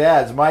 talking about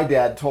dads, my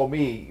dad told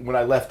me when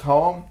I left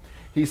home,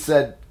 he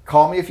said,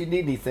 "Call me if you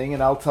need anything,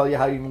 and I'll tell you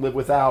how you can live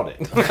without it."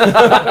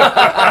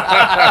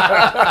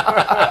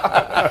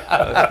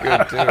 That's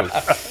good too.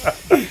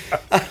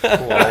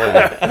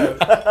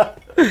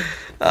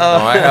 No,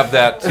 I have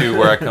that too,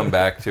 where I come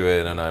back to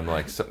it, and I'm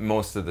like,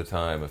 most of the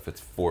time, if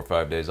it's 4 or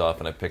 5 days off,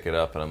 and I pick it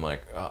up, and I'm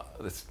like,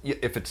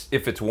 if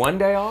it's 1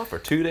 day off or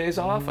 2 days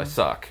off, I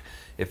suck.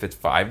 If it's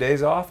 5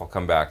 days off, I'll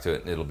come back to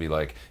it, and it'll be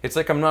like, it's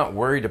like I'm not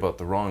worried about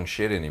the wrong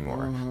shit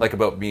anymore, like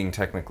about being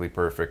technically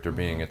perfect or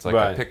being. It's like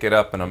I Right. pick it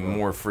up, and I'm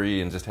more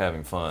free and just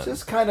having fun.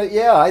 Just kind of,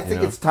 yeah. I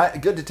think Yeah. it's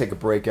good to take a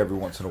break every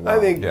once in a while. I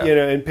think, Yeah.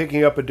 and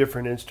picking up a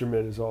different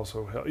instrument is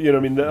also help.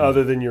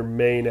 Other than your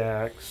main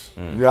axe.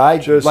 Yeah, I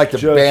Just- like the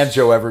just-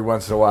 banjo every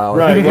once in a while.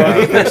 Right.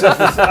 Well, he picks up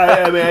the,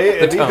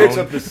 if he picks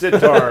up the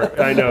sitar,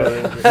 I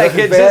know. I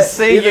can just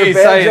see either you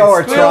banjo saying,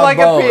 or "Squeal like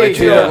a trombone. pig." It's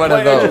either one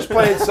of those. Just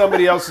playing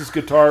somebody else's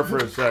guitar for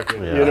a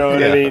second. Yeah. You know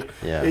what I mean?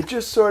 Yeah. It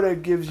just sort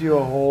of gives you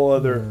a whole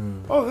other.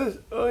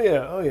 Oh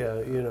yeah.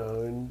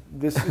 And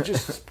this it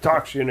just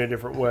talks to you in a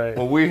different way.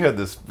 Well, we had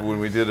this when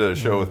we did a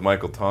show with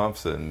Michael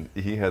Thompson.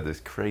 He had this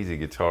crazy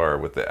guitar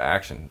with the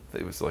action.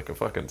 It was like a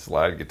fucking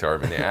slide guitar. I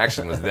mean, the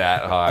action was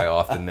that high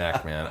off the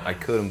neck, man. I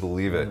couldn't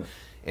believe it.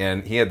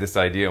 And he had this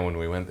idea when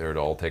we went there to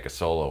all take a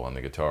solo on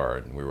the guitar,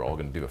 and we were all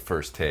going to do a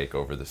first take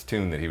over this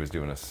tune that he was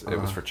doing. It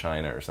was for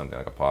China or something,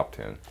 like a pop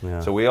tune.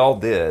 Yeah. So we all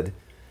did.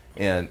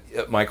 And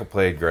Michael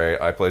played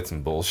great. I played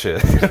some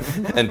bullshit,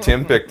 and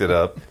Tim picked it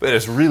up. But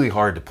it's really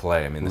hard to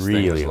play. I mean, this thing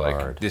was Really like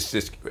hard.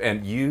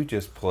 and you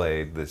just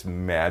played this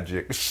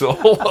magic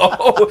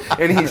solo,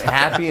 and he's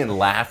happy and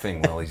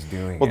laughing while he's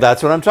doing it. Well,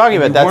 that's what I'm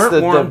talking And about. you That's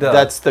weren't warmed up.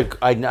 that's the.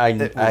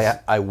 It was-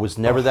 I was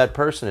never that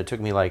person. It took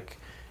me like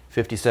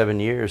 57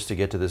 years to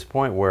get to this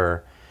point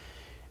where,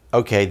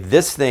 okay,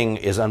 this thing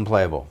is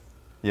unplayable,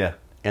 yeah,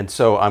 and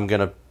so I'm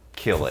gonna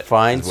kill it.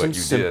 find is what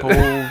some you did.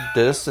 simple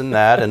this and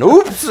that, and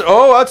oops,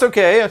 oh, that's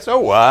okay. So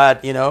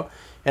what, so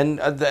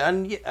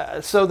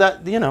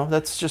that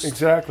that's just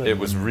Exactly. It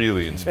was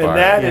really inspiring. and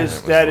that It is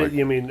was that. like-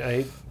 I mean,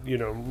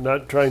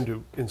 not trying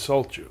to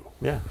insult you,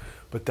 yeah.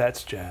 but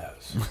that's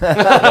jazz.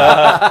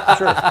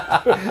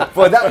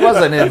 Boy, that was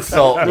an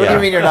insult. What do Yeah. you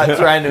mean you're not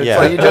trying to Yeah.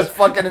 insult? You just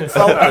fucking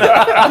insulted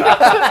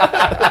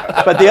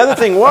it. But the other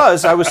thing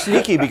was, I was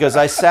sneaky because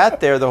I sat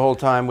there the whole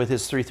time with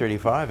his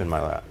 335 in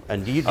my lap.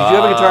 And did you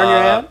have a guitar in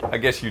your hand? I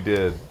guess you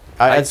did.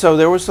 And so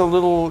there was a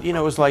little, it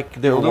was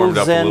like there was a warmed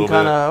little up a zen little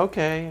kind bit. of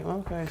okay.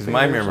 Because sing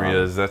my your memory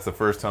song. is that's the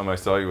first time I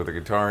saw you with a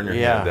guitar in your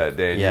Yeah. hand that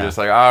day. And Yeah. you're just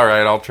like, all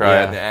right, I'll try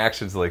Yeah. it. And the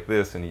action's like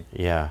this, and he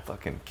Yeah.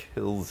 fucking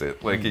kills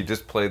it. Like he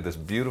just played this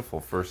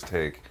beautiful first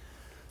take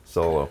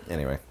solo.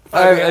 Anyway,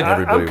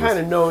 I'm kind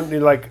of known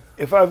to, like,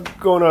 if I'm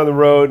going on the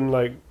road and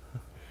like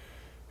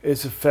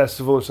it's a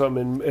festival or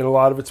something, and a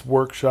lot of it's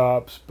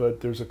workshops,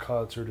 but there's a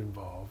concert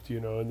involved,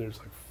 and there's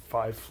like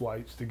 5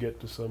 flights to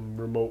get to some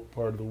remote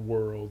part of the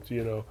world,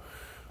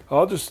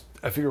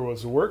 I figure, well,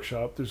 it's a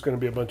workshop. There's going to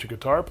be a bunch of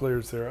guitar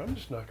players there. I'm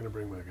just not going to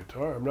bring my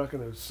guitar. I'm not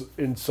going to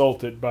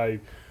insult it by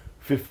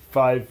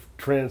 5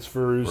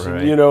 transfers,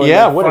 Right. and,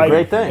 Yeah, and what a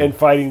great thing. And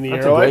fighting the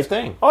That's a airlines.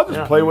 great thing. I'll just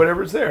Yeah. play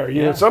whatever's there.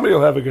 Yeah. Somebody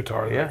will have a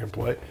guitar that Yeah. I can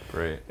play.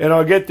 great. And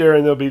I'll get there,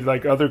 and there'll be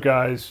like other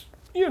guys,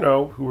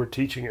 who are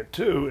teaching it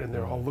too, and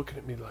they're all looking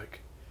at me like,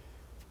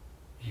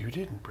 "You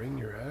didn't bring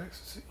your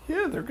axe?" I said,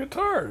 "Yeah, they're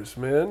guitars,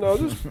 man. I'll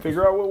just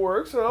figure out what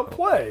works and I'll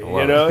play."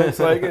 Wow. It's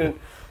like, and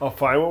I'll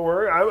find what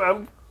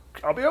works.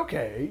 I'll be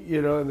okay,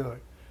 And they're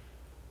like,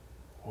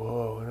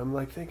 "Whoa!" And I'm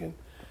like thinking,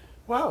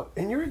 wow,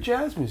 and you're a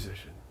jazz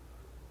musician.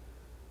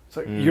 It's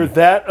like you're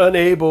that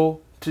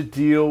unable to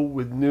deal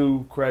with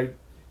new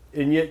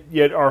and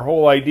yet our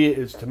whole idea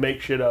is to make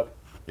shit up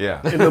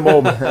Yeah. in the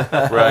moment.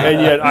 Right.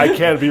 And yet I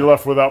can't be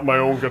left without my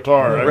own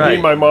guitar. I Right.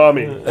 need my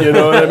mommy. You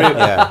know what I mean?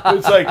 Yeah.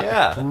 It's like,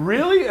 Yeah.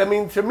 really? I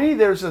mean, to me,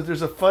 there's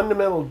a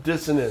fundamental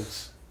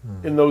dissonance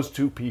in those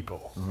two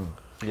people.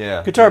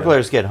 Yeah. Guitar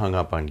players get hung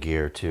up on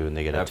gear too, and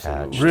they get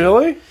Absolutely. attached.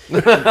 Really?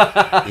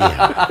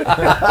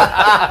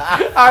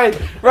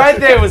 Right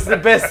there was the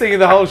best thing of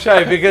the whole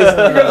show because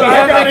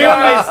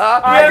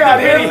I got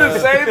him to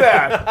say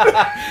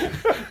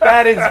that.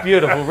 that is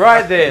beautiful.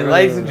 Right there,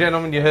 ladies and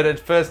gentlemen, you heard it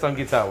first on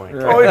Guitar Wank.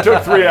 Only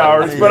took 3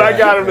 hours, but I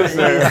got him to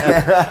say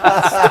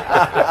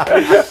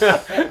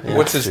it.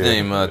 What's his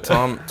name?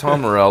 Tom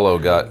Morello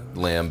got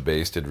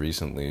lambasted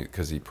recently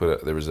because he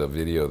there was a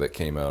video that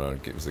came out on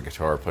it was the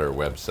Guitar Player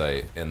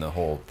website, and the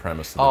whole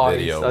premise of the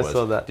video I was.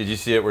 saw that. Did you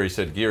see it where he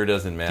said gear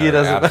doesn't matter? Gear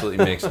doesn't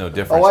absolutely makes no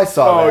difference. Oh, I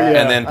saw that.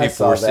 yeah. And then I people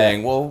saw were that.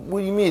 saying, "Well, what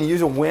do you mean?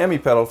 Use a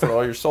whammy pedal for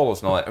all your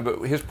solos and all that."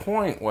 But his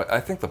point, I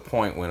think the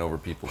point went over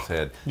people's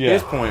head. Yeah.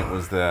 His point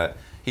was that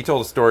he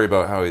told a story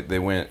about how they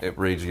went at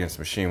Rage Against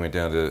the Machine, went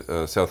down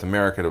to South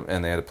America,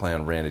 and they had to play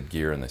on rented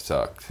gear, and they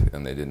sucked,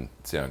 and they didn't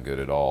sound good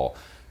at all.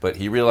 But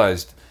he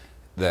realized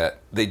that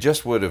they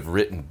just would have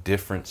written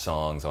different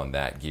songs on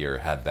that gear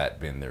had that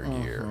been their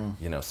gear,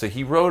 you know. So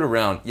he wrote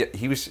around. Yeah,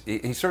 he's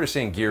sort of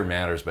saying gear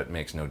matters, but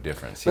makes no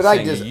difference. He's But I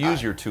saying just- you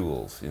use your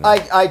tools. You know?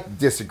 I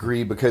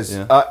disagree because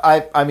Yeah.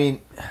 I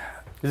mean,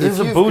 Is this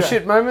if a you've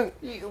bullshit moment?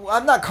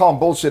 I'm not calling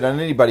bullshit on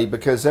anybody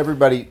because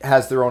everybody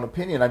has their own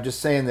opinion. I'm just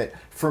saying that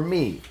for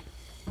me,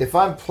 if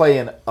I'm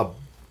playing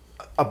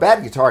a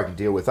bad guitar I can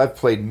deal with. I've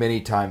played many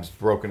times,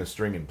 broken a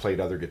string and played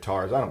other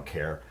guitars. I don't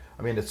care.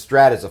 I mean, a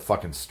Strat is a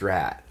fucking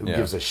Strat. Who Yeah.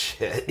 gives a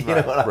shit? You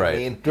know what I Right.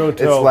 mean? Don't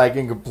It's tell. like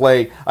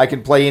I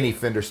can play any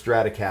Fender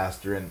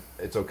Stratocaster and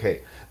it's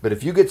okay. But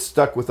if you get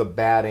stuck with a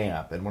bad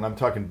amp, and when I'm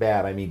talking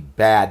bad, I mean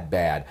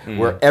bad,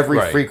 where every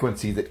Right.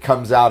 frequency that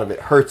comes out of it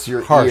hurts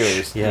your Harsh.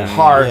 ears, Yeah.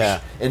 harsh Yeah.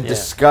 and Yeah.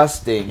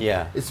 disgusting.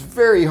 Yeah. It's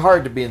very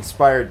hard to be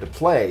inspired to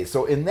play.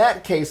 So in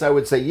that case, I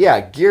would say, yeah,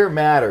 gear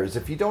matters.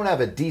 If you don't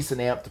have a decent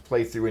amp to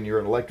play through and you're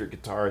an electric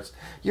guitarist,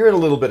 you're in a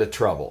little bit of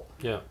trouble.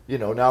 Yeah. You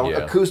know, now Yeah.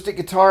 acoustic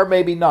guitar,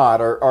 maybe not,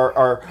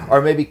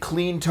 or maybe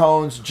clean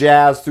tones,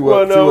 jazz through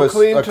Well, a no, through a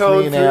clean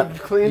tone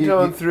clean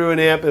amp. through an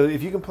amp.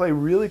 If you can play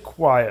really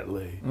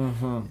quietly,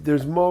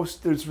 there's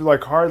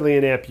like hardly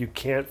an amp you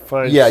can't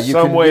find Yeah, you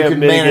some can- way you of can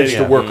manage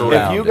mitigating. to work If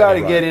around you it, got to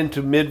right. get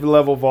into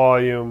mid-level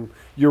volume,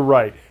 you're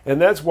right, and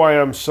that's why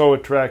I'm so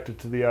attracted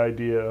to the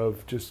idea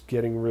of just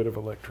getting rid of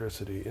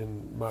electricity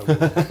in my room.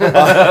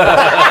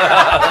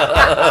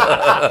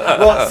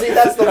 Well, see,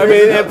 that's the I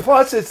reason. mean, and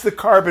plus it's the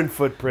carbon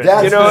footprint.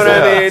 That's You know what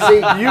I mean?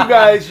 bizarre. You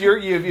guys,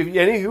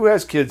 any who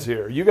has kids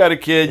here, you got a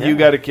kid, you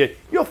got a kid.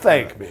 You'll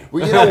thank me.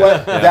 Well, you know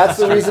what? That's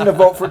the reason to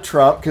vote for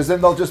Trump, because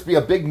then there'll just be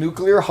a big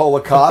nuclear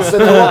holocaust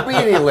and there won't be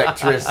any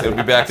electricity. It'll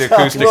be back to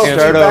acoustic We'll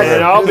instruments. start over.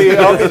 And I'll be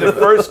the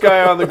first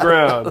guy on the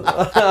ground.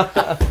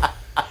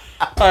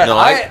 No,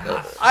 I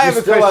You have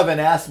a still question. haven't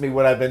asked me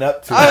what I've been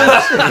up to.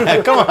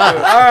 Come on, All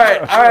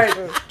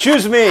right.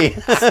 choose me.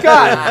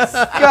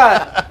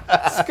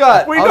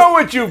 Scott. We know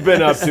what you've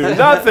been up to.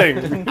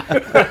 Nothing.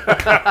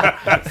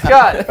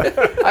 Scott,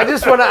 I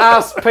just want to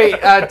ask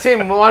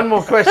Tim one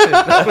more question.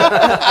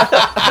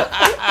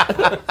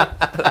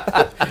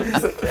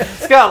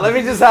 Scott, let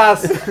me just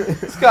ask.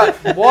 Scott,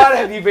 what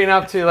have you been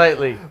up to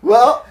lately?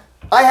 Well,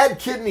 I had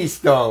kidney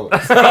stones.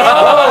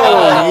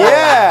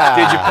 Yeah.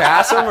 Did you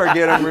pass them or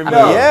get them removed?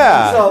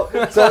 Yeah.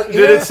 So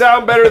Did it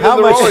sound better than How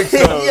the much- Rolling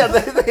Stones? yeah,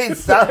 they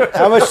sound.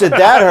 How much did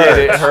that hurt?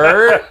 Did it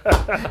hurt?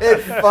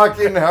 It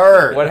fucking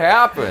hurt. What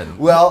happened?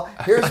 Well,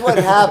 here's what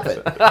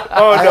happened.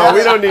 Oh no,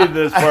 we don't need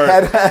this part.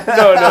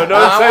 No, don't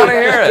I say. wanna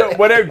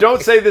hear it.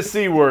 Don't say the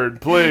C word,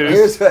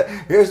 please.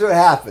 Here's what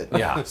happened.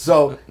 Yeah.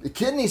 So the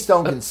kidney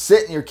stone can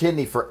sit in your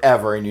kidney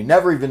forever, and you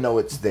never even know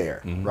it's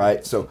there,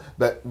 right? So,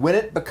 but when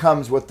it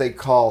becomes what they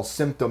call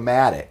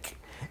symptomatic,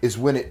 is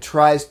when it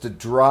tries to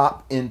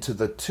drop into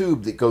the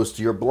tube that goes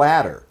to your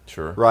bladder.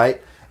 Sure.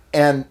 Right.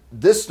 And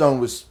this stone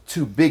was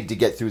too big to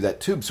get through that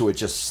tube, so it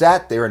just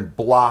sat there and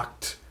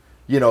blocked,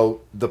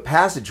 the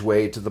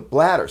passageway to the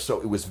bladder. So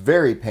it was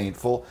very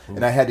painful,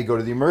 and I had to go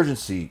to the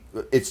emergency.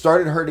 It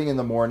started hurting in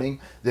the morning.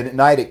 Then at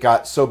night it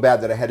got so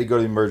bad that I had to go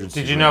to the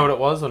emergency Did you room. know what it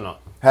was or not?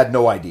 Had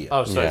no idea.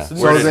 Oh, so Yeah. it's So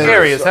then-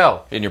 scary as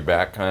hell. In your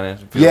back, kind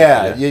of?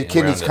 Yeah, your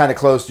kidney's kind of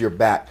close to your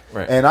back.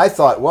 Right. And I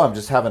thought, well, I'm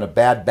just having a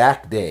bad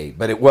back day,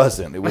 but it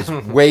wasn't. It was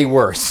way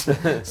worse.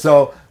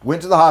 So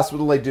went to the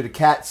hospital. They did a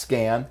CAT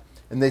scan,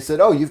 and they said,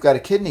 oh, you've got a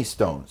kidney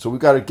stone, so we've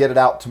got to get it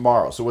out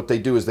tomorrow. So what they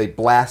do is they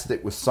blast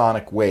it with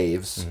sonic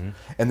waves,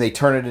 and they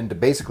turn it into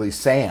basically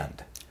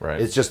sand. Right.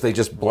 It's just they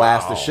just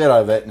blast the shit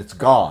out of it, and it's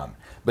gone.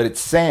 But it's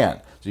sand,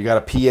 so you got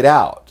to pee it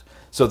out.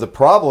 So the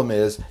problem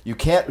is you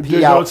can't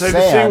pee out Don't say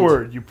sand. the C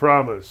word. You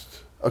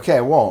promised. Okay,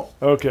 I won't.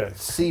 Okay.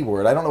 C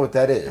word. I don't know what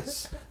that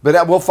is,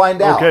 but we'll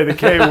find out. Okay, the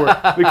K word.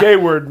 The K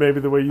word,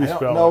 maybe the way you I don't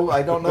spell know. it.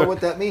 I don't know what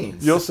that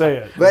means. You'll say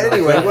it. But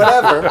anyway,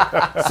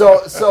 whatever.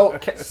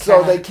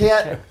 So they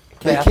can't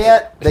They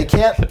can't.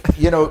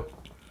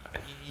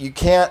 You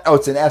can't. Oh,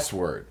 it's an S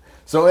word.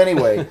 So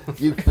anyway,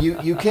 you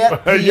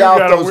can't pee You out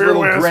got a those weird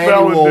little way of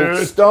spelling, granule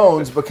dude.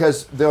 stones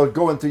because they'll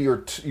go in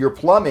through your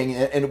plumbing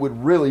and it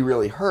would really,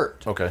 really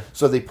hurt. Okay.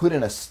 So they put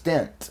in a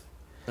stent,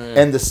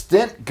 and the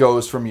stent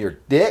goes from your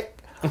dick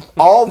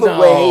all the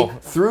way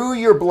through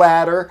your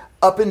bladder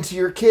up into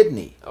your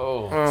kidney.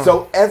 Oh.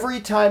 So every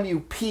time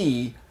you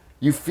pee,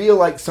 you feel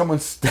like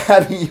someone's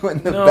stabbing you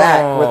in the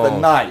back with a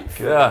knife.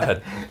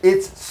 God.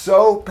 It's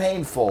so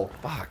painful.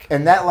 Fuck.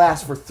 And that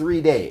lasts for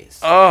 3 days.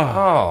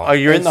 Oh,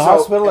 you're in And the so-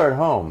 hospital or at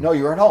home? No,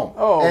 you're at home.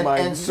 Oh, and, my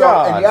and so,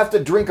 God. And you have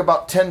to drink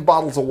about 10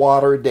 bottles of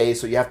water a day,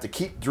 so you have to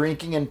keep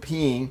drinking and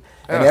peeing.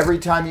 And every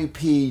time you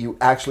pee, you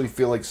actually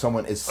feel like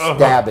someone is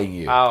stabbing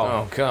you.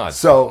 Oh, God.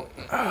 So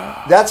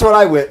that's what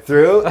I went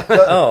through.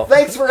 So,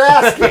 thanks for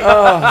asking.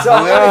 So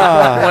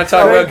anyway, Want to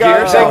talk about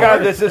gear? Thank God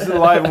this isn't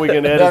live and we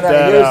can edit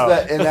that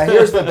out.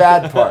 here's the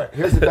bad part.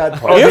 Here's the bad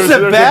part. Here's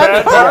the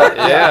bad part.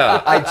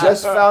 Yeah. I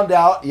just found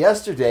out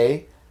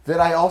yesterday that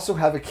I also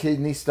have a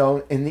kidney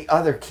stone in the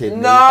other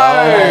kidney. No!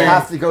 And I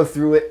have to go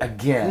through it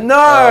again. No!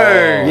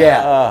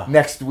 Yeah,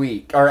 next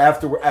week or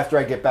after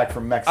I get back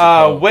from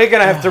Mexico. We're going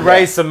to have to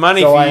raise some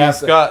money So for I you, have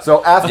to- Scott.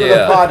 So after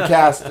Yeah. the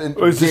podcast and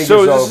So gig is this is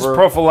over,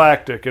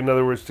 prophylactic. In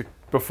other words,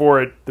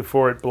 before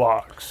it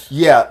blocks.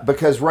 yeah,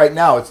 because right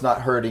now it's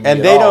not hurting. And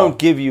me they at all. don't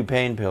give you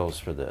pain pills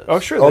for this. Oh,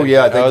 sure. Oh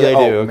yeah, they, Oh, get,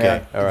 they do, okay.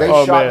 Man. All right. They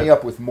Oh, shot man. me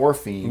up with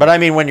morphine. But I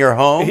mean, when you're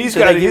home, He's do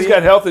they give got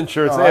you- health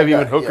insurance. They I have got-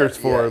 even hookers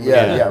for him.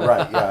 Yeah,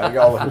 right. Yeah, I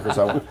got all the hookers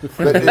I want.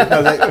 But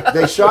no,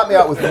 they shot me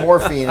out with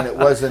morphine and it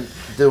wasn't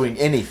doing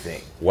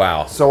anything.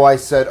 Wow. So I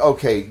said,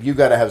 okay, you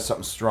got to have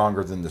something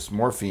stronger than this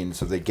morphine.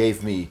 So they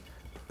gave me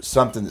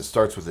something that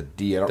starts with a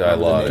D. I don't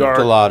remember the name. Dark.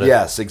 Dilaudid.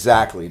 Yes,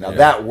 exactly. Now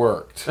that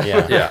worked.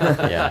 Yeah.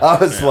 Yeah. Yeah. I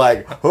was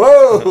like,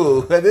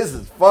 whoa, this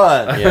is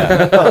fun.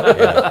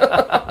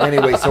 Yeah.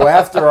 Anyway, so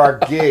after our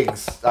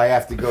gigs, I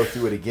have to go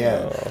through it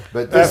again.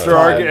 But this After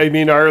our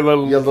time, our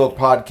little. a little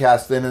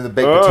podcast, then in the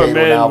baked Oh, potato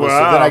man, now. So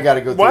then I got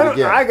to go through Why it don't-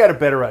 again. I got a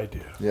better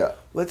idea. Yeah.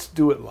 Let's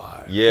do it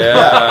live.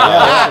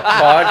 Yeah.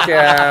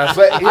 Podcast.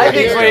 But I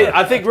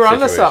think we're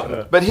onto Situation.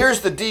 something. But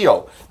here's the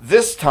deal.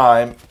 This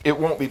time it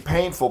won't be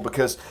painful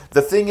because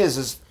the thing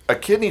is a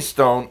kidney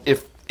stone.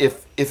 If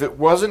it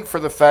wasn't for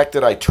the fact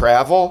that I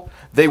travel,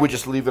 they would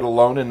just leave it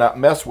alone and not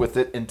mess with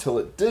it until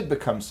it did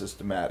become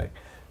systematic.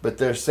 But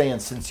they're saying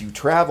since you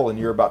travel and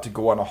you're about to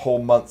go on a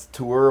whole month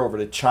tour over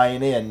to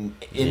China and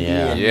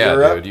India and Yeah,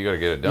 Europe, dude, you got to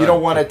get it done. you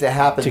don't want it to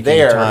happen Taking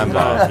there. time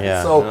bomb,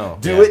 yeah. So No.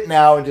 do it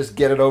now and just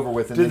get it over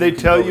with. And Did then they can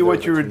tell go you there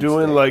what you were the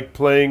doing, state. like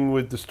playing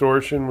with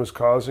distortion was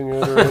causing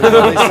it? Or anything?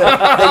 they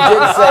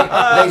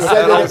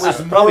said that it was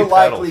more Probably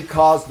likely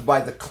caused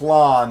by the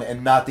Klon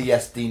and not the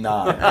SD9.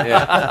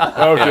 Yeah,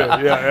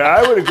 Okay, yeah,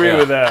 I would agree Yeah.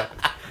 with that.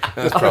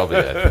 that's probably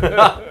it.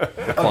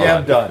 Okay,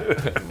 I'm done.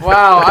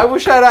 Wow, I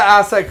wish I'd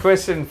asked that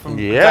question from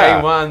Yeah.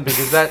 day one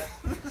because that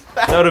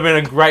would have been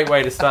a great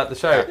way to start the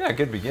show. Yeah,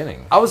 good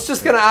beginning. I was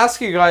just going to ask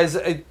you guys,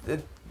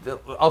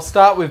 I'll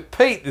start with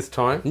Pete this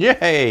time.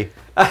 Yay.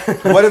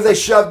 What have they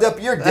shoved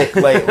up your dick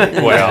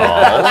lately?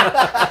 Well,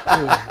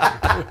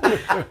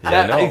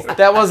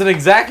 That wasn't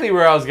exactly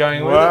where I was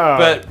going with Wow. it,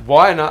 but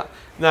why not?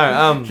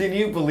 No, Can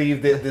you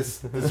believe that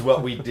this is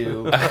what we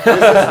do? This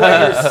is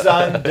what your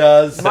son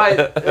does. my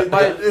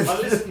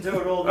listen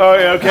to it all the Oh,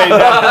 yeah, okay.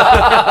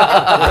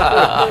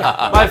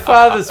 my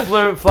father's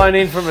flown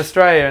in from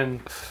Australia,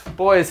 and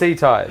boy is he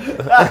tired.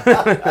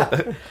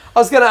 I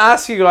was going to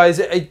ask you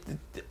guys,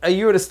 are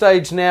you at a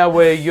stage now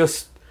where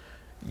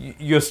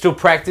you're still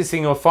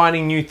practicing or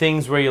finding new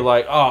things where you're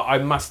like, oh, I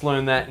must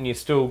learn that, and you're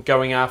still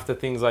going after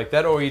things like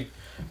that, or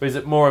is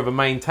it more of a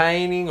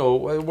maintaining,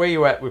 or where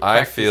you at with I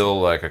practicing? feel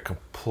like a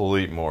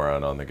complete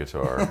moron on the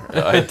guitar.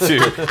 I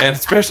do, and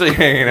especially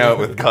hanging out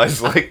with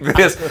guys like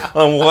this.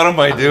 What am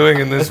I doing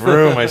in this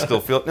room? I still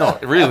feel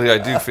really. I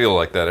do feel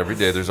like that every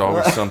day. There's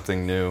always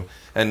something new,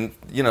 and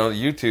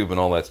YouTube and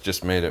all that's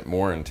just made it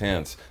more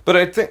intense. But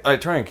I think I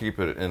try and keep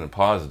it in a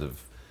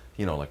positive.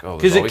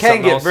 Because it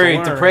can get very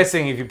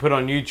depressing if you put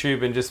on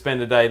YouTube and just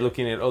spend a day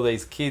looking at all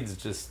these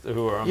kids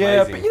who are amazing.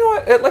 Yeah, but you know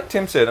what? Like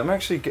Tim said, I'm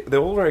actually the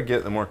older I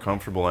get, the more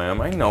comfortable I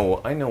am. I know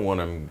what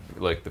I'm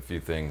like, the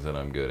few things that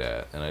I'm good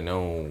at, and I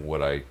know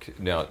what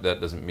now. That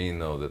doesn't mean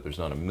though that there's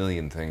not a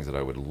million things that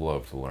I would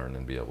love to learn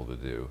and be able to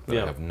do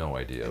that I have no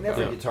idea And about.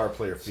 every guitar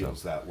player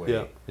feels that way.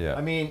 Yeah. Yeah.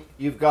 I mean,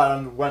 you've got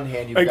on one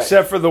hand,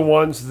 Except for the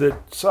ones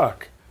that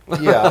suck.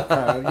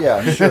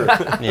 yeah, sure.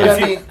 Yeah.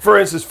 I mean, For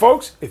instance,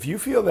 folks, if you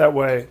feel that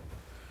way,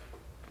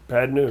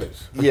 bad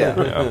news.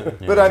 yeah.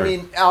 But I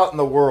mean, out in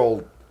the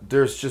world,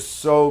 there's just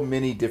so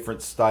many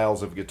different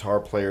styles of guitar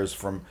players,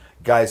 from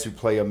guys who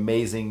play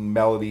amazing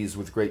melodies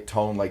with great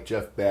tone like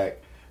Jeff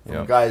Beck, from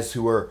Yep. guys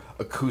who are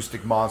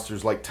acoustic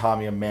monsters like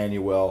Tommy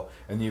Emmanuel,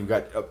 and you've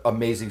got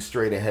amazing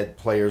straight ahead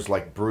players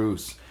like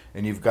Bruce,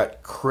 and you've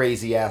got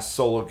crazy ass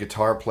solo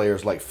guitar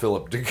players like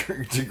Philip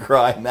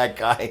DeGray and that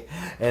guy,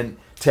 and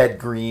Ted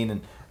Green,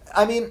 and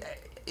I mean,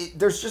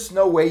 there's just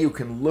no way you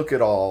can look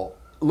at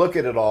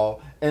it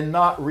all and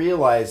not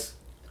realize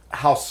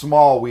how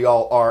small we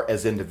all are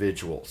as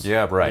individuals.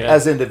 Yeah, right.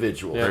 As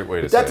individuals. Great way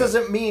to But that say it.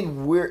 doesn't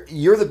mean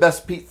you're the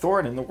best Pete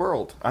Thorne in the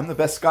world. I'm the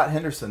best Scott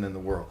Henderson in the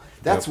world.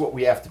 That's what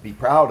we have to be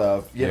proud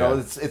of. You know,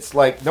 it's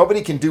like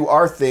nobody can do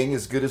our thing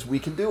as good as we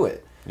can do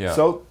it. Yeah.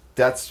 So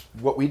that's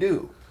what we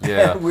do.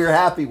 Yeah. We're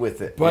happy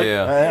with it. But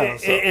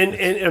So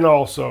and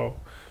also,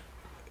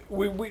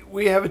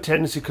 we have a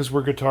tendency, because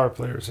we're guitar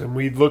players, and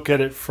we look at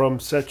it from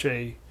such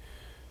a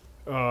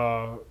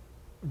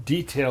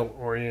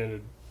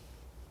detail-oriented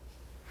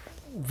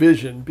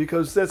vision,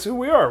 because that's who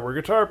we are. We're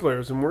guitar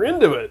players, and we're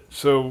into it.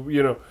 So,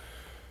 you know,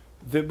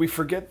 that we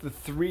forget the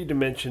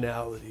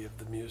three-dimensionality of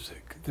the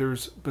music.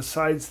 There's,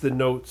 besides the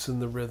notes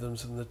and the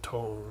rhythms and the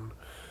tone,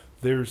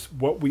 there's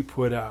what we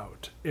put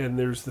out, and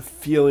there's the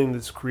feeling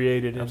that's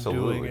created in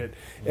doing it.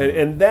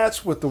 And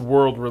that's what the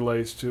world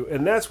relates to,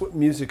 and that's what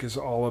music is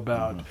all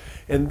about.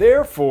 And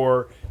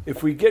therefore,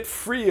 if we get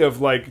free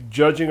of like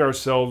judging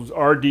ourselves,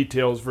 our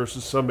details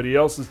versus somebody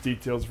else's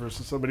details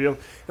versus somebody else,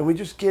 and we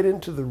just get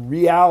into the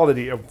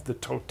reality of the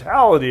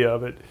totality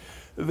of it,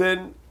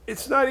 then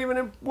it's not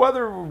even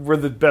whether we're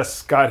the best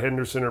Scott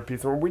Henderson or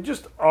Pete Thorne. We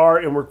just are,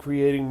 and we're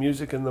creating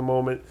music in the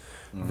moment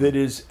that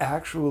is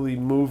actually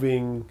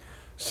moving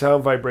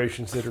sound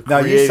vibrations that are now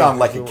creating. you sound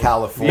like a the-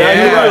 Californian.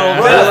 Yeah.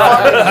 What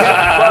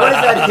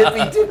is that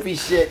hippy dippy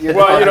shit you're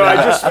Well, you know,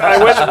 talking I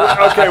went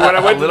when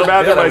I went to the little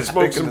bathroom, bit, I I was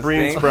smoked thinking some the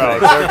green same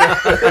sprouts.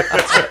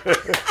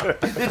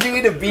 Did you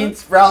eat a bean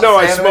sprout No,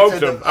 I sandwich smoked at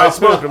the- them. I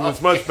smoked them.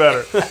 It's much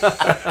better.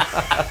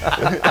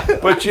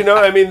 But you know,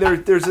 I mean,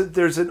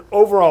 there's an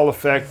overall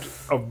effect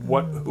of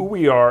who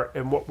we are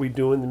and what we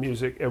do in the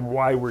music and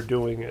why we're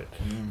doing it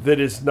that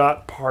is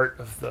not part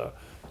of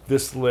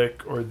this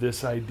lick or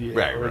this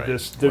idea or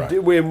this.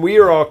 And we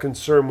are all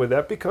concerned with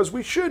that because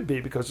we should be,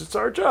 because it's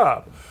our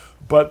job.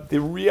 But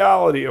the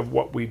reality of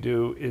what we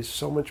do is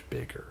so much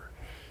bigger,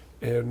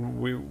 and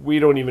we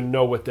don't even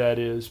know what that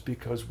is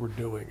because we're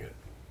doing it.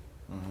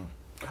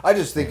 I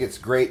just think it's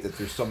great that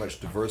there's so much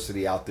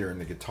diversity out there in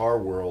the guitar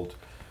world.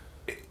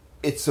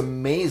 It's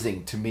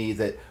amazing to me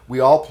that we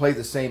all play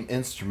the same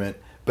instrument,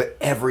 but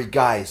every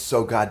guy is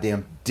so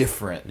goddamn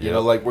different. You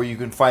know, like where you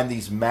can find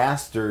these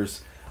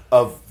masters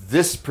of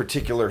this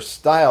particular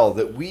style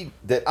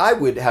that I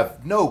would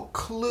have no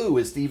clue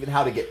as to even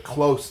how to get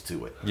close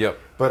to it. Yep.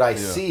 But I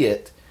see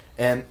it,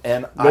 and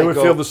They I would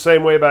go, feel the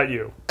same way about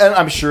you. and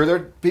I'm sure there are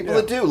people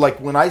that do. Like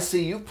when I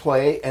see you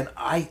play, and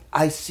I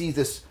see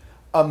this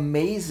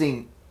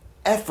amazing,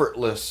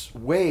 effortless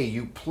way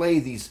you play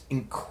these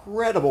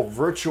incredible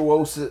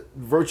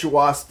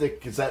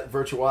virtuosic. Is that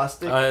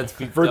virtuosic? It's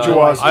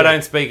Virtuoso. I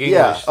don't speak English.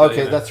 Yeah. so, Okay,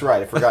 you know. that's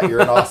right. I forgot you're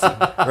an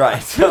Aussie.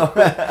 Right. So,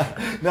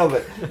 no,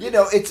 but you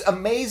know, it's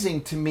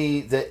amazing to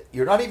me that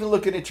you're not even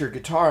looking at your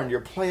guitar and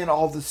you're playing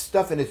all this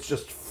stuff and it's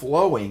just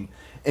flowing,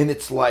 and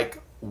it's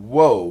like,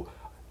 whoa.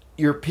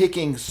 You're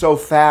picking so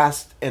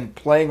fast and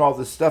playing all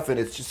this stuff, and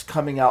it's just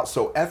coming out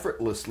so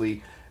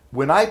effortlessly.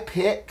 When I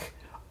pick,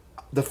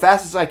 the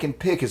fastest I can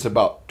pick is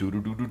about That's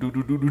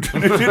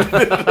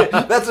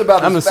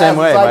about I'm as the same fast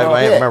way. as I can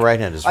My pick. right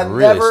hand is I really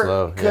never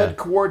slow. could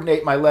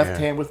coordinate my left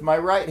hand with my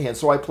right hand,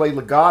 so I play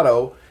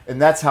legato,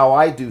 and that's how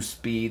I do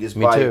speed.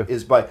 Me too.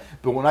 But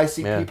when I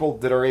see people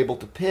that are able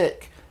to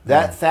pick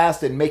that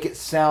fast and make it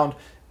sound,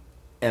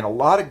 and a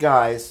lot of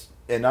guys,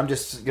 and I'm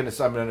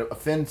gonna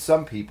offend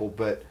some people,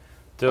 but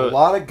a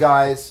lot of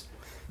guys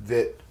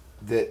that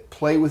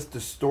play with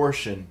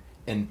distortion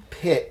and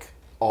pick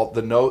all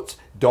the notes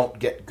don't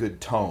get good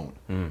tone,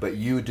 but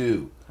you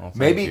do.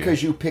 Maybe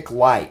because you pick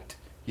light.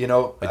 You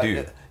know, I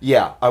do.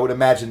 Yeah, I would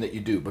imagine that you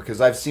do,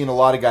 because I've seen a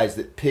lot of guys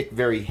that pick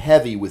very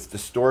heavy with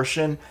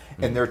distortion,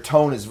 and their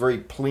tone is very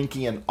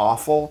plinky and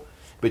awful.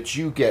 But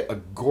you get a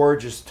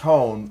gorgeous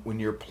tone when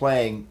you're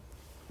playing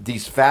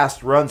these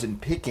fast runs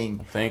and picking.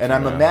 Thank and you,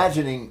 I'm man.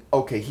 imagining,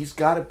 okay, he's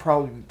got to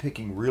probably be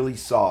picking really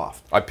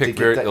soft. I to pick get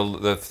very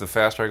that- the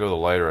faster I go, the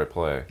lighter I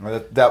play.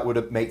 That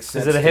would make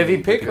sense. Is it a to heavy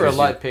me, pick or a because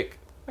light pick?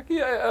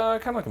 Yeah,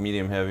 kind of like a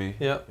medium heavy.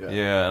 Yeah.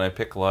 Yeah, and I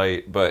pick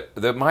light. But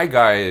my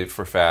guy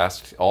for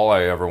fast, all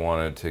I ever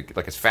wanted to,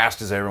 like as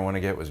fast as I ever want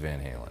to get, was Van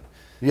Halen.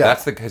 Yeah.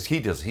 That's because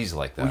he's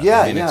like that. Well,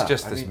 yeah, I mean, yeah. it's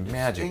just I this mean,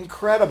 magic.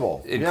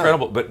 Incredible.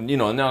 Incredible, but you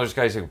know, now there's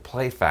guys who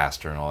play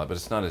faster and all that, but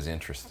it's not as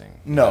interesting.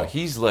 You No. know,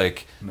 he's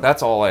like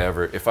that's all I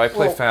ever. If I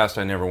play Well- fast,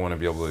 I never want to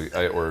be able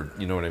to, or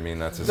you know what I mean.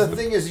 That's just The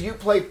thing is, you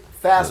play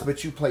fast,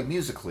 but you play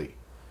musically.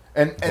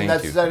 And Thank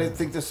that's, you. I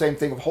think, the same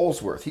thing of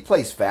Holsworth. He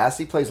plays fast,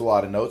 he plays a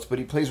lot of notes, but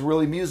he plays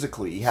really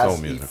musically. He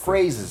musically.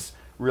 phrases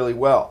really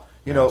well.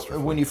 You know,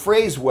 Masterful. when you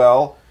phrase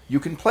well, you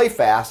can play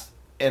fast,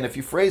 and if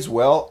you phrase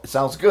well, it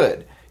sounds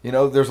good. You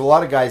know, there's a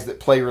lot of guys that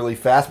play really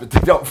fast, but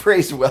they don't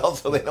phrase well,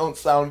 so they don't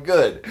sound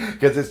good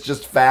because it's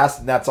just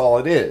fast, and that's all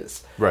it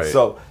is. Right.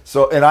 So,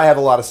 and I have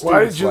a lot of students.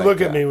 Why did you like look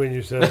that. at me when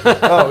you said that?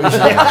 Oh,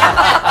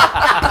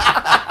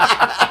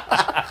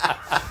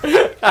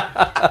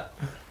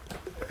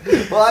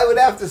 well, I would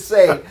have to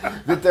say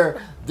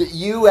that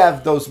you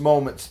have those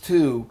moments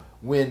too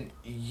when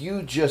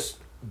you just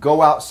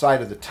go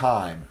outside of the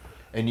time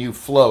and you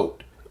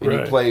float and you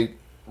Right. play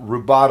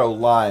rubato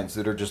lines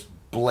that are just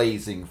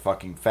blazing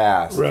fucking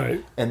fast.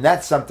 Right. And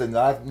that's something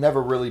that I've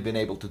never really been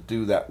able to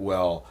do that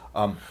well.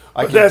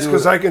 But that's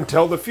because I can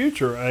tell the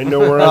future. I know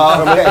where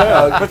I'm coming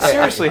okay. But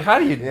seriously, how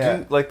do you Yeah.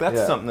 do? Like that's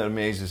Yeah. something that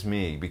amazes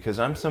me because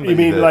I'm somebody. You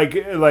mean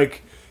that,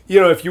 like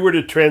if you were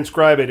to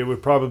transcribe it, it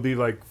would probably be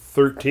like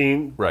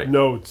 13 Right.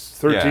 notes,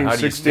 13 how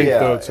do you- 16th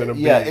notes in a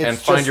beat. it's And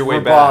find just your way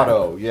back.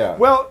 rubato, yeah.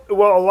 Well, a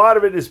lot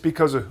of it is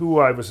because of who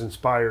I was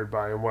inspired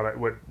by and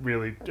what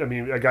really. I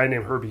mean, a guy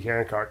named Herbie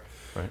Hancock.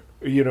 Right.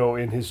 You know,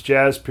 in his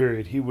jazz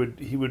period, he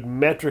would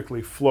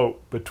metrically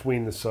float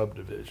between the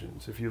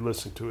subdivisions. If you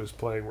listen to his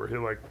playing, where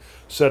he'll like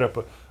set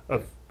up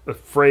a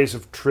phrase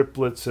of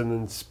triplets and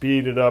then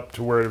speed it up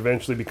to where it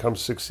eventually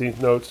becomes 16th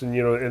notes, and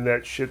and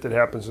that shit that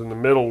happens in the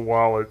middle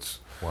while it's.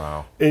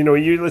 wow.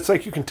 It's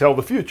like you can tell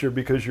the future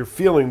because you're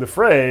feeling the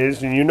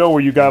phrase and you know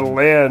where you got to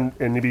land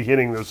and you be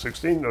hitting those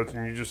 16 notes,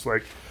 and you just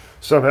like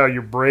somehow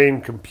your brain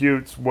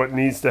computes what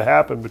needs to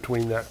happen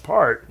between that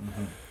part.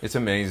 It's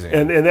amazing.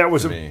 And that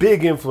was to a me.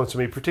 big influence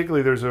on me.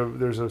 Particularly, there's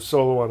a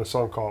solo on a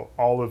song called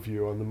 "All of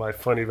You" on the My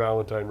Funny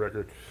Valentine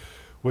record,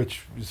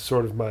 which is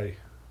sort of my,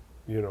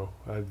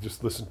 I've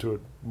just listened to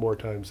it more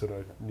times than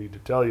I need to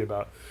tell you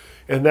about,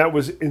 and that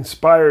was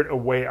inspired a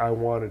way I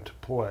wanted to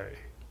play.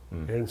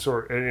 And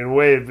and in a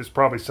way, it was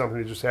probably something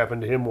that just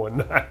happened to him one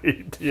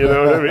night. You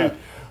know what I mean?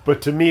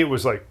 But to me, it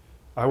was like,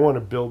 I want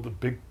to build a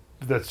big.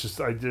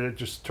 It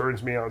just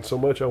turns me on so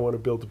much. I want to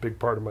build a big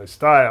part of my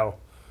style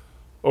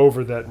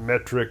over that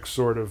metric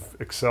sort of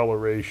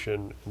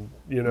acceleration.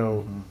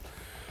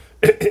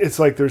 It's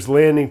like there's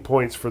landing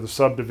points for the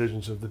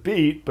subdivisions of the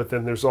beat, but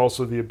then there's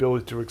also the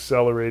ability to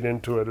accelerate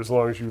into it as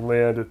long as you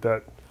land at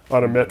that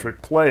on a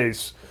metric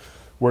place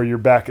where you're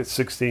back at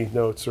 16th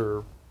notes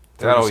or.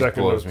 That always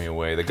 30-second blows notes. me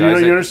away. The Do you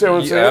guys you understand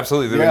what I'm saying?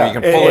 Absolutely. Yeah. You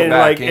can pull it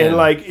back in.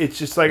 And it's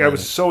just like I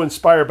was so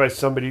inspired by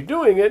somebody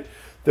doing it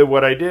that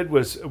what I did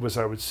was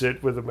I would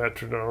sit with a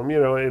metronome,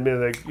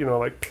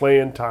 like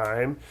playing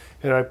time,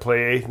 and I'd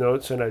play eighth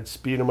notes and I'd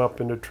speed them up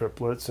into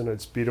triplets and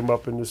I'd speed them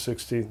up into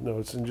 16th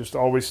notes and just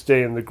always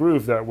stay in the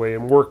groove that way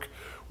and work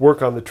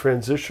on the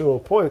transitional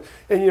point.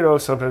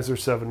 And sometimes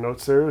there's 7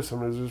 notes there,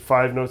 sometimes there's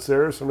 5 notes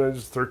there, sometimes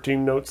there's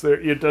 13 notes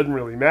there. It doesn't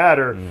really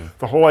matter.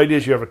 The whole idea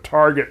is you have a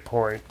target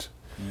point.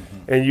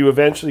 And you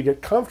eventually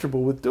get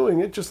comfortable with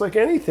doing it, just like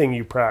anything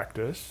you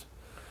practice.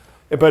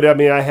 But I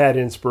mean, I had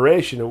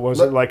inspiration. It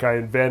wasn't like I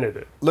invented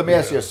it. Let me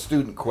ask you a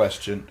student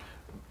question.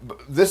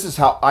 This is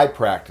how I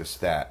practice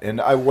that,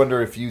 and I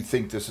wonder if you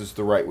think this is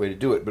the right way to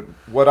do it. But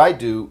what I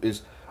do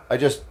is I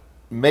just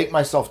make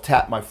myself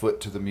tap my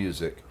foot to the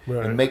music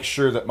and make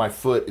sure that my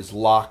foot is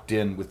locked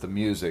in with the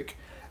music.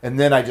 And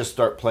then I just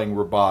start playing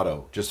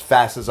rubato, just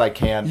fast as I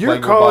can. You're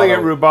calling it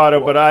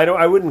rubato, but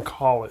I wouldn't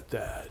call it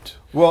that.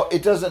 Well,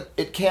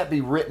 it can't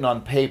be written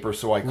on paper,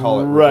 so I call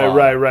it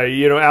rubato.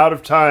 Right. Out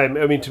of time.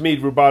 I mean, to me,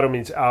 rubato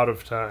means out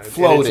of time.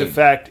 Floating. And it's, in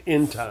fact,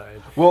 in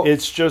time. Well,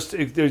 it's just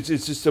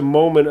a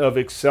moment of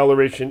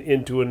acceleration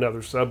into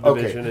another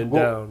subdivision and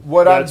down.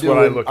 What That's I'm doing,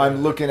 what I look at.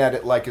 I'm looking at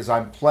it like as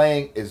I'm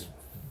playing as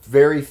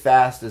very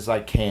fast as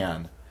I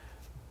can,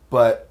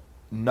 but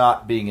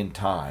not being in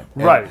time.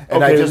 Right.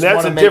 And okay, I just that's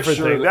want a to make different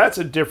sure thing. That's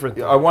a different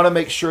thing. I want to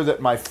make sure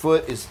that my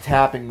foot is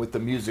tapping with the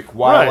music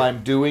while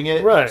I'm doing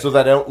it, so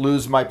that I don't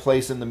lose my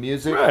place in the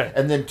music,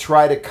 and then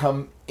try to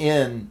come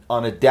in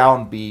on a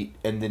downbeat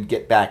and then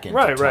get back into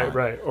time.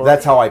 Right. Or,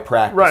 that's how I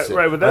practice it.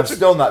 But that's I'm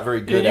still not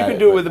very good at it. You can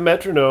do it with a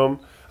metronome.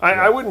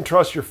 I wouldn't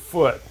trust your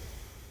foot.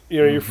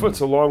 Your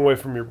foot's a long way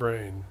from your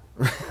brain.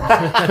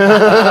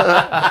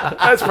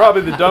 That's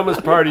probably the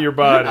dumbest part of your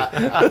body.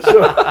 That's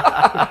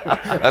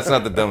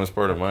not the dumbest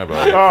part of my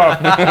body. Oh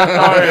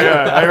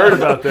yeah, I heard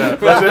about that.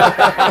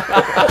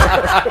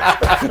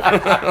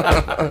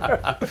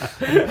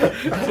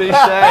 Touche.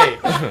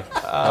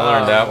 I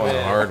learned that one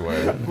the hard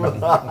way.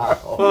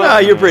 No,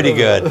 you're pretty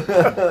good.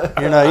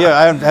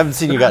 I haven't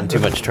seen you gotten too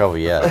much trouble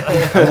yet.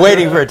 I'm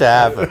waiting for it to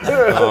happen.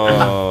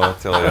 Oh, I'll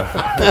tell you.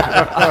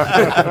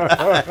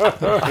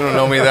 You don't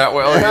know me that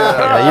well yet.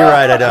 Yeah, you're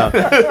right, I don't.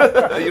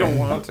 You don't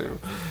want to.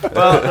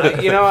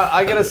 Well,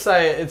 I gotta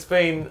say, it's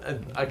been.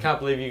 I can't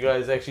believe you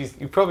guys actually.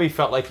 You probably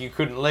felt like you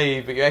couldn't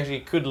leave, but you actually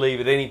could leave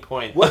at any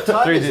point. What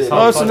time through is this it?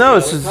 whole It's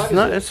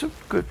a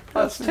good.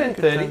 It's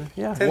 10:30.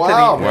 Yeah, 10:30.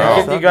 Wow, man.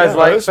 Kept you guys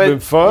late. It's been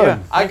fun. Yeah,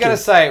 I gotta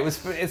say,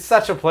 it's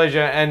such a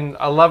pleasure, and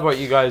I love what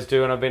you guys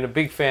do, and I've been a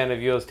big fan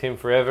of yours, Tim,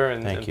 forever,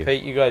 and Thank you.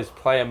 Pete, you guys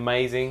play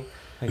amazing.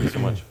 Thank you so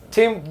much.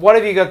 Tim, what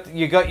have you got?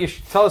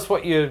 Tell us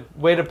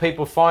where do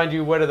people find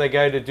you? Where do they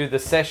go to do the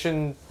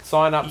session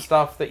sign up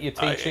stuff that you're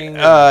teaching?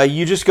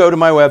 You just go to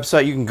my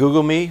website. You can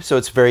Google me, so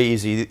it's very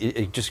easy.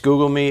 Just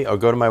Google me, or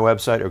go to my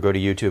website, or go to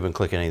YouTube and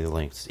click any of the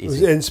links.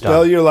 Easy. And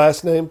spell your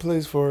last name,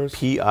 please, for us.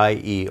 Pierce.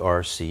 Okay.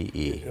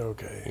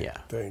 Yeah.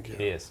 Thank you.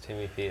 Pierce,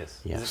 Timmy Pierce.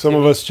 Yeah. Some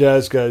of us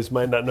jazz guys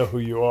might not know who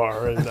you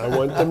are, and I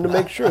want them to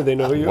make sure they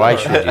know who you Why are.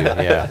 should you?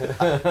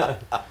 Yeah.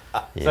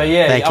 So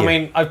yeah, Thank you.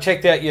 mean, I've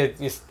checked out your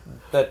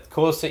that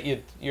course that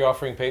you're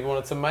offering people, and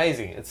it's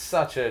amazing. It's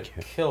such a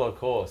killer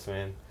course,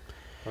 man.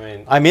 I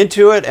mean, I'm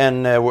into it,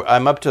 and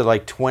I'm up to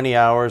like 20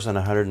 hours and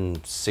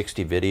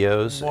 160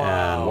 videos.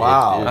 Wow. And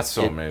Wow. That's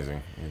so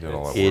amazing. You did a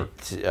lot of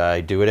work.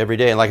 I do it every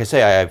day, and like I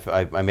say,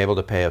 I'm able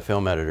to pay a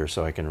film editor,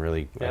 so I can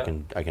really, Yeah.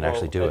 I can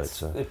actually do it. it's-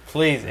 So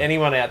Please,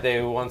 anyone out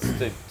there who wants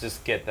to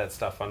just get that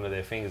stuff under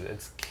their fingers,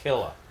 it's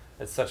killer.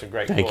 It's such a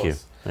great thank you,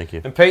 course. thank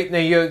you. And Pete, now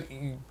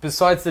you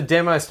besides the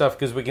demo stuff,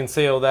 because we can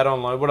see all that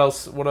online. What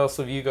else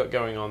have you got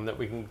going on that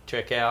we can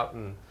check out?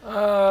 And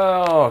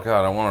Oh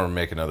god, I want to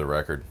make another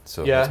record.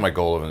 So Yeah. that's my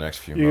goal over the next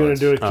few You gonna months.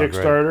 do a Oh, great.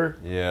 Kickstarter?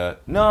 Yeah.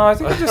 No, I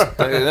think I just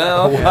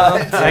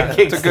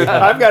it's a good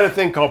I've got a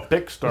thing called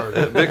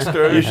Pickstarter.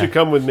 Kickstarter. You should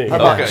come with me. How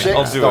about Okay,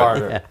 I'll do it.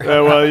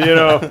 Kickstarter? Well, you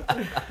know,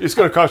 it's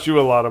going to cost you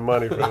a lot of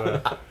money for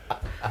that.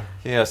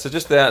 Yeah, so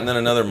just that, and then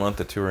another month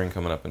of touring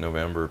coming up in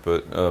November.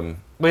 But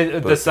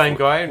with the same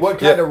guy. What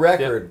kind of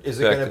record? Is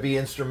it going to Exactly. be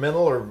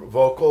instrumental or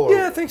vocal? Or?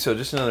 yeah, I think so.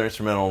 Just another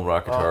instrumental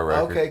rock guitar Oh,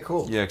 record. okay,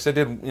 cool. Yeah, because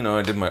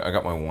I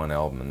got my one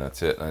album, and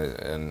that's it.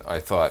 And I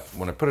thought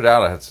when I put it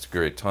out, I had such a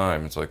great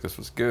time. It's like, this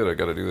was good. I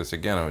got to do this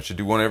again. I should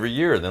do one every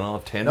year. Then I'll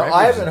have 10 No, records.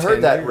 I in haven't 10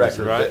 heard that years,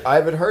 record. right? I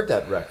haven't heard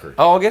that record.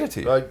 Oh, I'll get it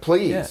to you.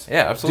 Please.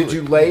 Yeah, absolutely.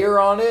 Did you layer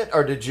on it,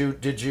 or is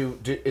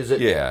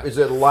Yeah. it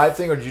a live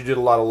thing, or did you do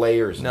a lot of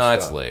layers? And No, stuff?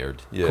 it's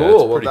layered. Yeah, Cool.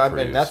 It's Well, pretty I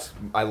mean, produced.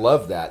 I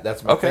love that.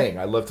 That's my Okay. thing.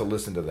 I love to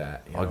listen to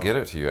that. I'll get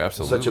it to you.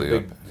 Absolutely. Such a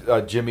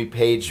big Jimmy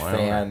Page My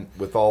fan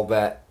with all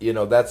that. You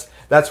know, that's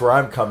where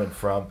I'm coming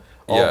from.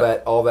 Yeah.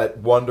 All that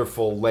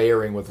wonderful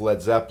layering with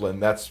Led Zeppelin.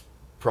 That's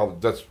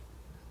probably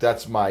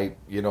that's my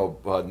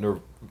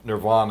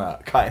Nirvana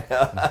kind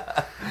of.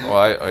 Well,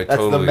 I That's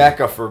totally, the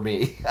mecca for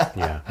me.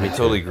 Yeah, I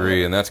totally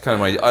agree, and that's kind of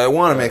my. I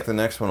want to make the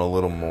next one a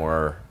little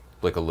more,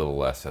 like a little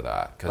less of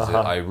that, because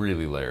I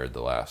really layered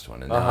the last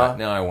one, and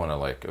now I want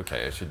to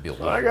okay, it should be a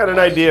little. I got an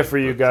idea for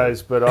you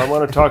guys, but I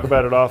want to talk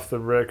about it off the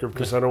record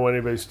because I don't want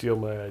anybody to steal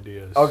my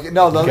ideas. Okay,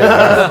 no,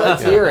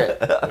 let's hear it.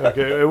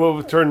 Okay,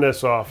 we'll turn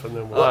this off and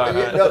then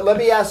we'll. Let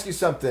me ask you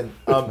something.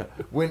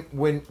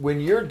 When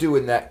you're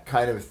doing that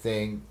kind of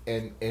thing,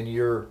 and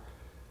you're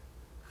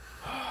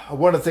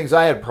one of the things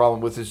I had a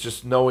problem with is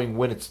just knowing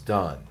when it's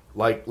done.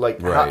 Right.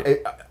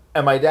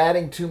 Am I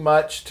adding too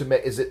much to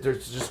make? Is it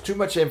there's just too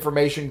much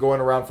information going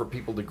around for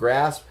people to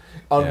grasp?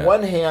 On Yeah.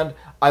 one hand,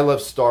 I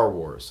love Star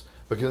Wars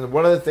because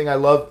one of the things I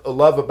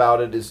love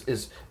about it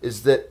is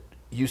that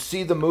you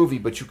see the movie,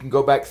 but you can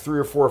go back 3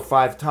 or 4 or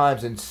 5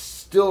 times and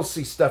still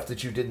see stuff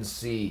that you didn't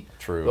see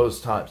True.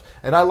 those times.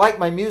 And I like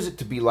my music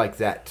to be like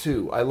that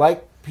too. I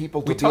like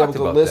people to We be able talked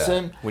to about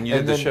listen that when you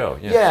and did the then- show.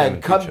 Yeah, Yeah, same and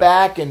with come Pete.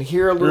 back and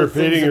hear little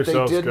repeating things that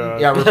yourself, they didn't. Scott.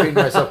 Yeah, repeating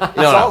myself. It's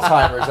No.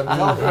 Alzheimer's. I'm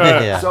telling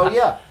you. Yeah. So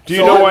yeah. Do you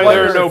So know I why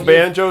there are wonder no if you-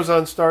 banjos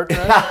on Star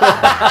Trek?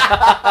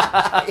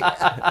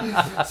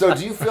 So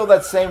do you feel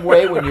that same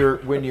way when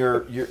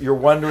you're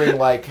wondering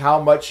like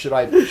how much should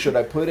I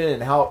put in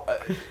and how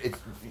it's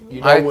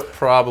I what,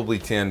 probably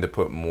tend to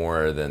put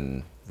more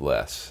than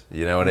less.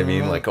 You know what I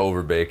mean? Like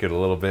overbake it a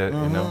little bit.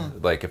 You know,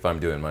 like if I'm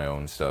doing my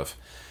own stuff.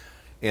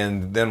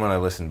 And then when I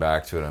listen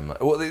back to it, I'm like,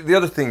 well, the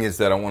other thing is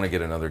that I want to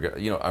get another guy.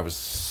 You know, I was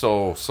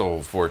so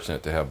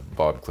fortunate to have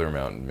Bob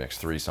Clearmountain mix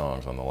 3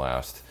 songs on the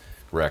last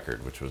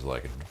record, which was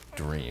like a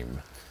dream.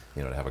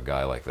 You know, to have a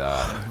guy like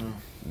that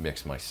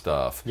mix my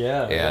stuff.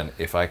 Yeah. And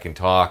if I can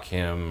talk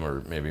him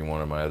or maybe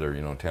one of my other,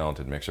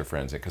 talented mixer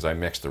friends, because I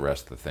mix the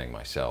rest of the thing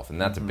myself,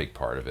 and that's a big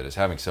part of it, is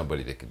having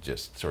somebody that could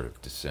just sort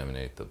of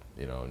disseminate the,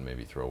 and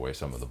maybe throw away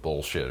some of the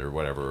bullshit or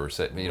whatever, or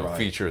Right.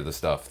 feature the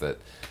stuff that.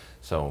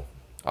 So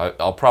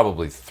I'll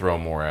probably throw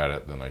more at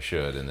it than I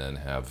should, and then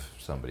have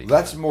somebody.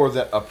 that's more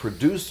than a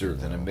producer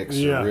than a mixer,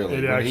 Yeah, really.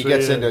 it When he actually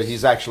gets into, is.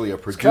 he's actually a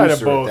It's producer kind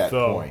of both, at that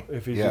though, point.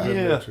 if he's yeah. a good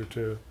Yeah. mixer,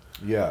 too.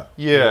 Yeah.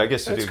 Yeah, I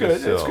guess That's I do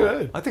good, that's so.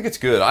 good. I think it's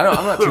good.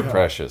 I'm not too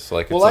precious.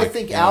 Like, Well, it's I like,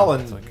 think you know,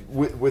 Alan it's like-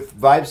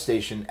 with Vibe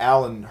Station,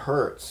 Alan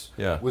Hertz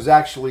Yeah. was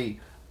actually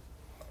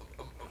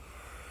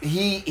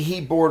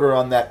he bordered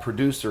on that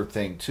producer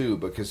thing too,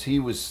 because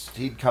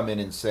he'd come in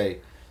and say,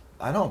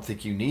 I don't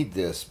think you need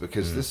this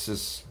because this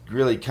is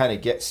really kind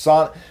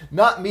of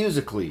not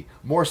musically,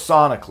 more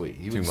sonically.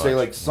 He would Too say much.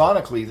 like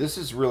sonically, this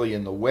is really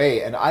in the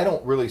way, and I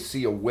don't really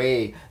see a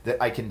way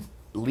that I can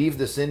leave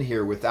this in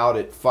here without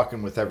it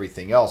fucking with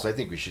everything else. I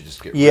think we should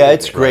just get rid Yeah, of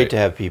it's it. great to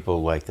have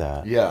people like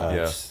that. Yeah.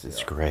 Yeah.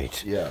 It's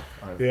great. Yeah.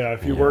 Yeah,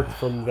 if you Yeah. worked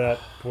from that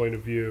point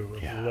of view,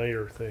 of Yeah. the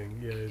layer thing.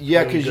 Yeah, it's Yeah,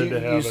 really because good to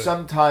you have it.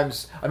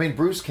 sometimes. I mean,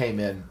 Bruce came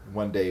in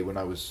one day when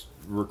I was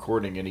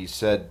recording, and he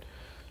said,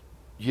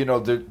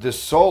 this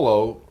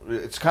solo,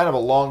 it's kind of a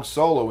long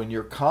solo, and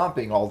you're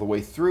comping all the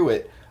way through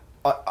it.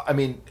 I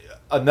mean,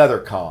 another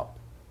comp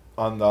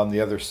on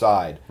the other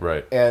side.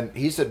 Right. And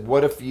he said,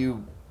 what if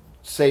you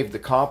saved the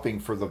comping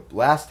for the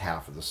last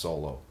half of the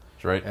solo?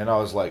 Right. And I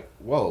was like,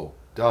 whoa,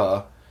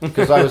 duh.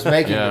 because I was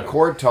making Yeah. the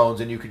chord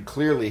tones and you could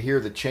clearly hear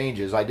the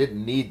changes. I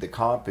didn't need the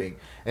comping,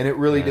 and it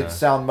really did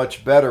sound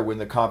much better when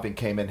the comping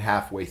came in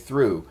halfway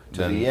through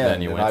to the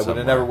end. you And went I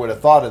somewhere. never would have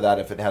thought of that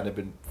if it hadn't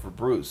been for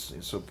Bruce.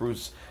 So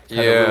Bruce kind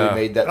of Yeah. really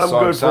made that I'm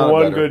song good for sound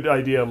one better. good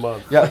idea a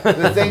month. Yeah,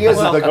 the thing is,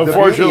 the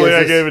Unfortunately, beauty I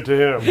is, gave it to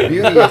him. the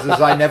beauty is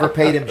I never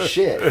paid him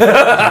shit.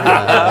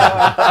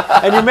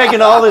 And you're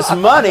making all this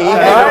money.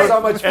 Right?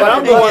 So much And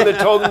I'm fun. the one that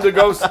told him to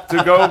go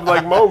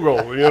like mogul.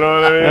 You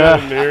know what I mean?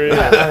 And here he is.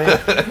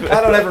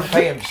 I don't ever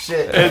pay him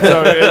shit. It's He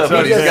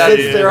okay. just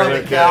sits there on the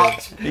It's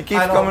couch. He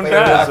keeps I don't coming pay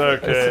him back.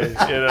 It's okay.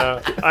 You know,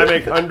 I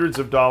make hundreds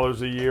of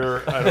dollars a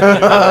year. I don't give a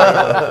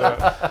crap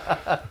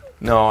about that.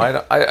 No,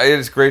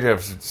 it's great to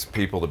have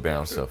people to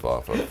bounce stuff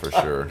off of, for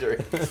sure.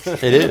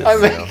 It is. I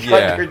make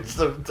Yeah. hundreds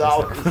of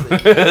dollars a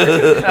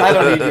year. I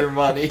don't need your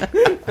money.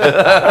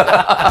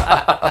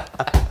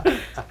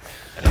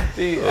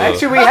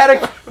 Actually,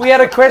 we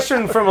had a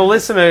question from a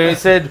listener who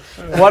said,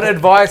 "What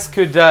advice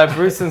could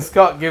Bruce and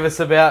Scott give us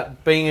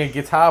about being a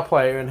guitar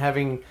player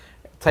and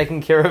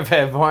taking care of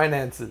our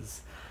finances?"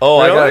 Oh,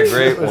 I got a Really?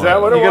 great one. Is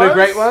that what it You was? got a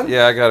great one?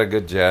 Yeah, I got a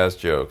good jazz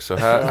joke. So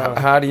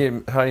how do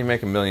you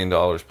make $1 million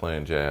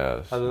playing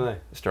jazz? I don't know.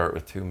 Start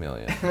with $2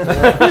 million. There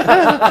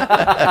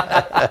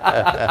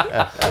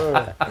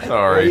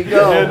Sorry. you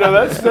go. Yeah, no,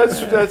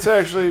 that's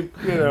actually,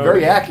 you know,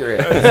 Very accurate.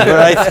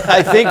 But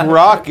I think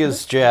rock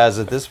is jazz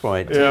at this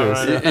point, too. Yeah,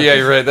 right. Yeah,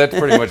 you're right. That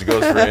pretty much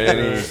goes for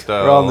any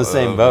style. We're all in the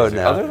same of boat music.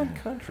 now. Other than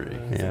country. I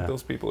Yeah. think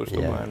those people are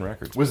still Yeah. buying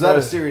records. Was that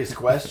a serious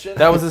question?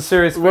 That was a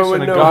serious question.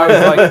 Well, A no, guy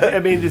was like, I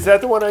mean, is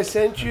that the one I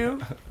sent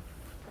you?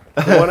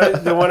 The one I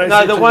 "No,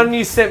 sent the you? one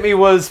you sent me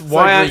was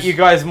why like aren't this- you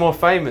guys more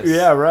famous?"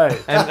 Yeah, right.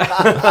 It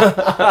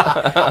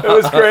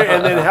was great.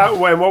 And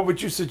then what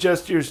would you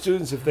suggest to your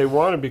students if they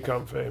want to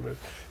become famous?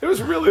 It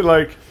was really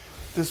like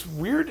this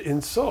weird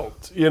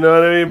insult, you know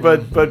what I mean?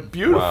 But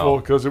beautiful Wow.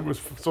 because it was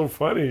so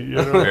funny, you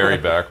know. Very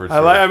backwards.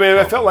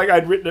 I felt like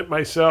I'd written it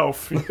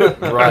myself.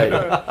 Right.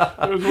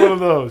 It was one of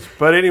those.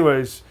 But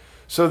anyways,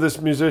 so this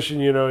musician,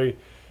 you know, he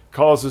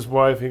calls his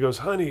wife. And he goes,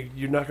 "Honey,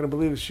 you're not going to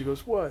believe this." She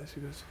goes, "What?"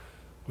 He goes,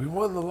 "We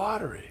won the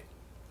lottery."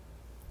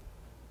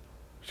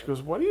 She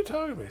goes, "What are you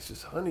talking about?" He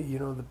says, "Honey, you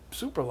know, the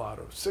Super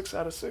Lotto, 6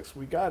 out of 6,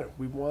 we got it.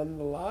 We won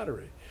the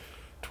lottery,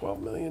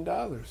 $12 million.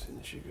 And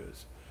she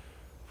goes,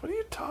 "What are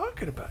you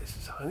talking about?" He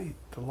says, "Honey,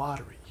 the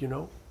lottery, you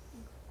know,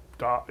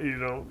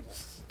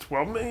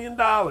 $12 million,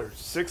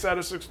 6 out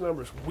of 6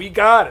 numbers. We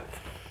got it.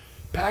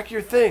 Pack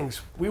your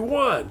things. We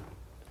won."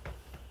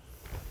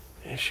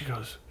 And she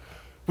goes,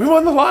 "We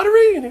won the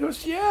lottery?" And he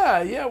goes,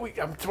 yeah,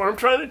 that's what I'm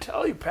trying to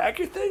tell you. Pack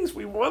your things.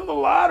 We won the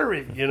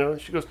lottery, you know.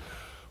 And she goes,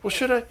 "Well,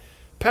 should I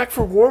pack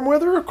for warm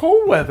weather or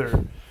cold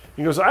weather?"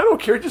 He goes, "I don't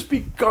care. Just be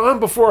gone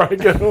before I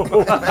get home."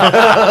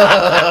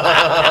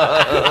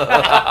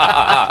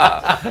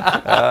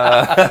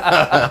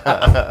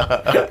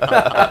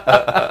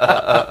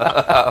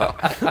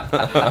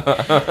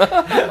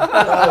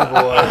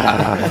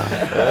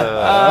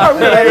 I'm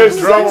going to get in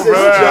trouble for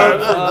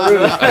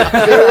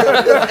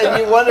that.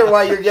 And you wonder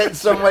why you're getting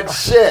so much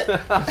shit. On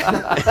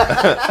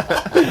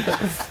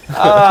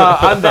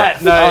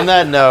that note, On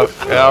that note,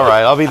 all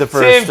right, I'll be the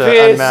Tim first to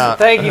Pierce, unmount.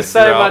 thank you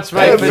so You're much, out.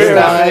 mate, for Hey,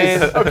 stopping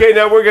guys. in. Okay,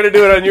 now we're going to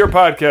do it on your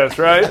podcast,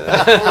 right?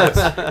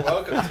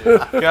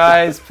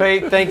 Guys,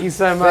 Pete, thank you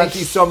so much. Thank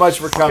you so much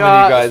for coming,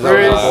 Scott, you guys. That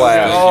Bruce, was a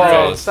blast. Thank you,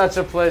 oh, guys. such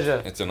a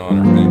pleasure. It's an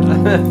honor.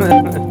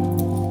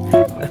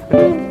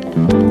 Thank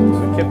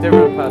you. We kept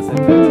everyone past that.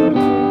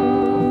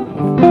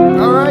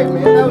 All right,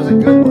 man. That was a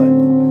good one.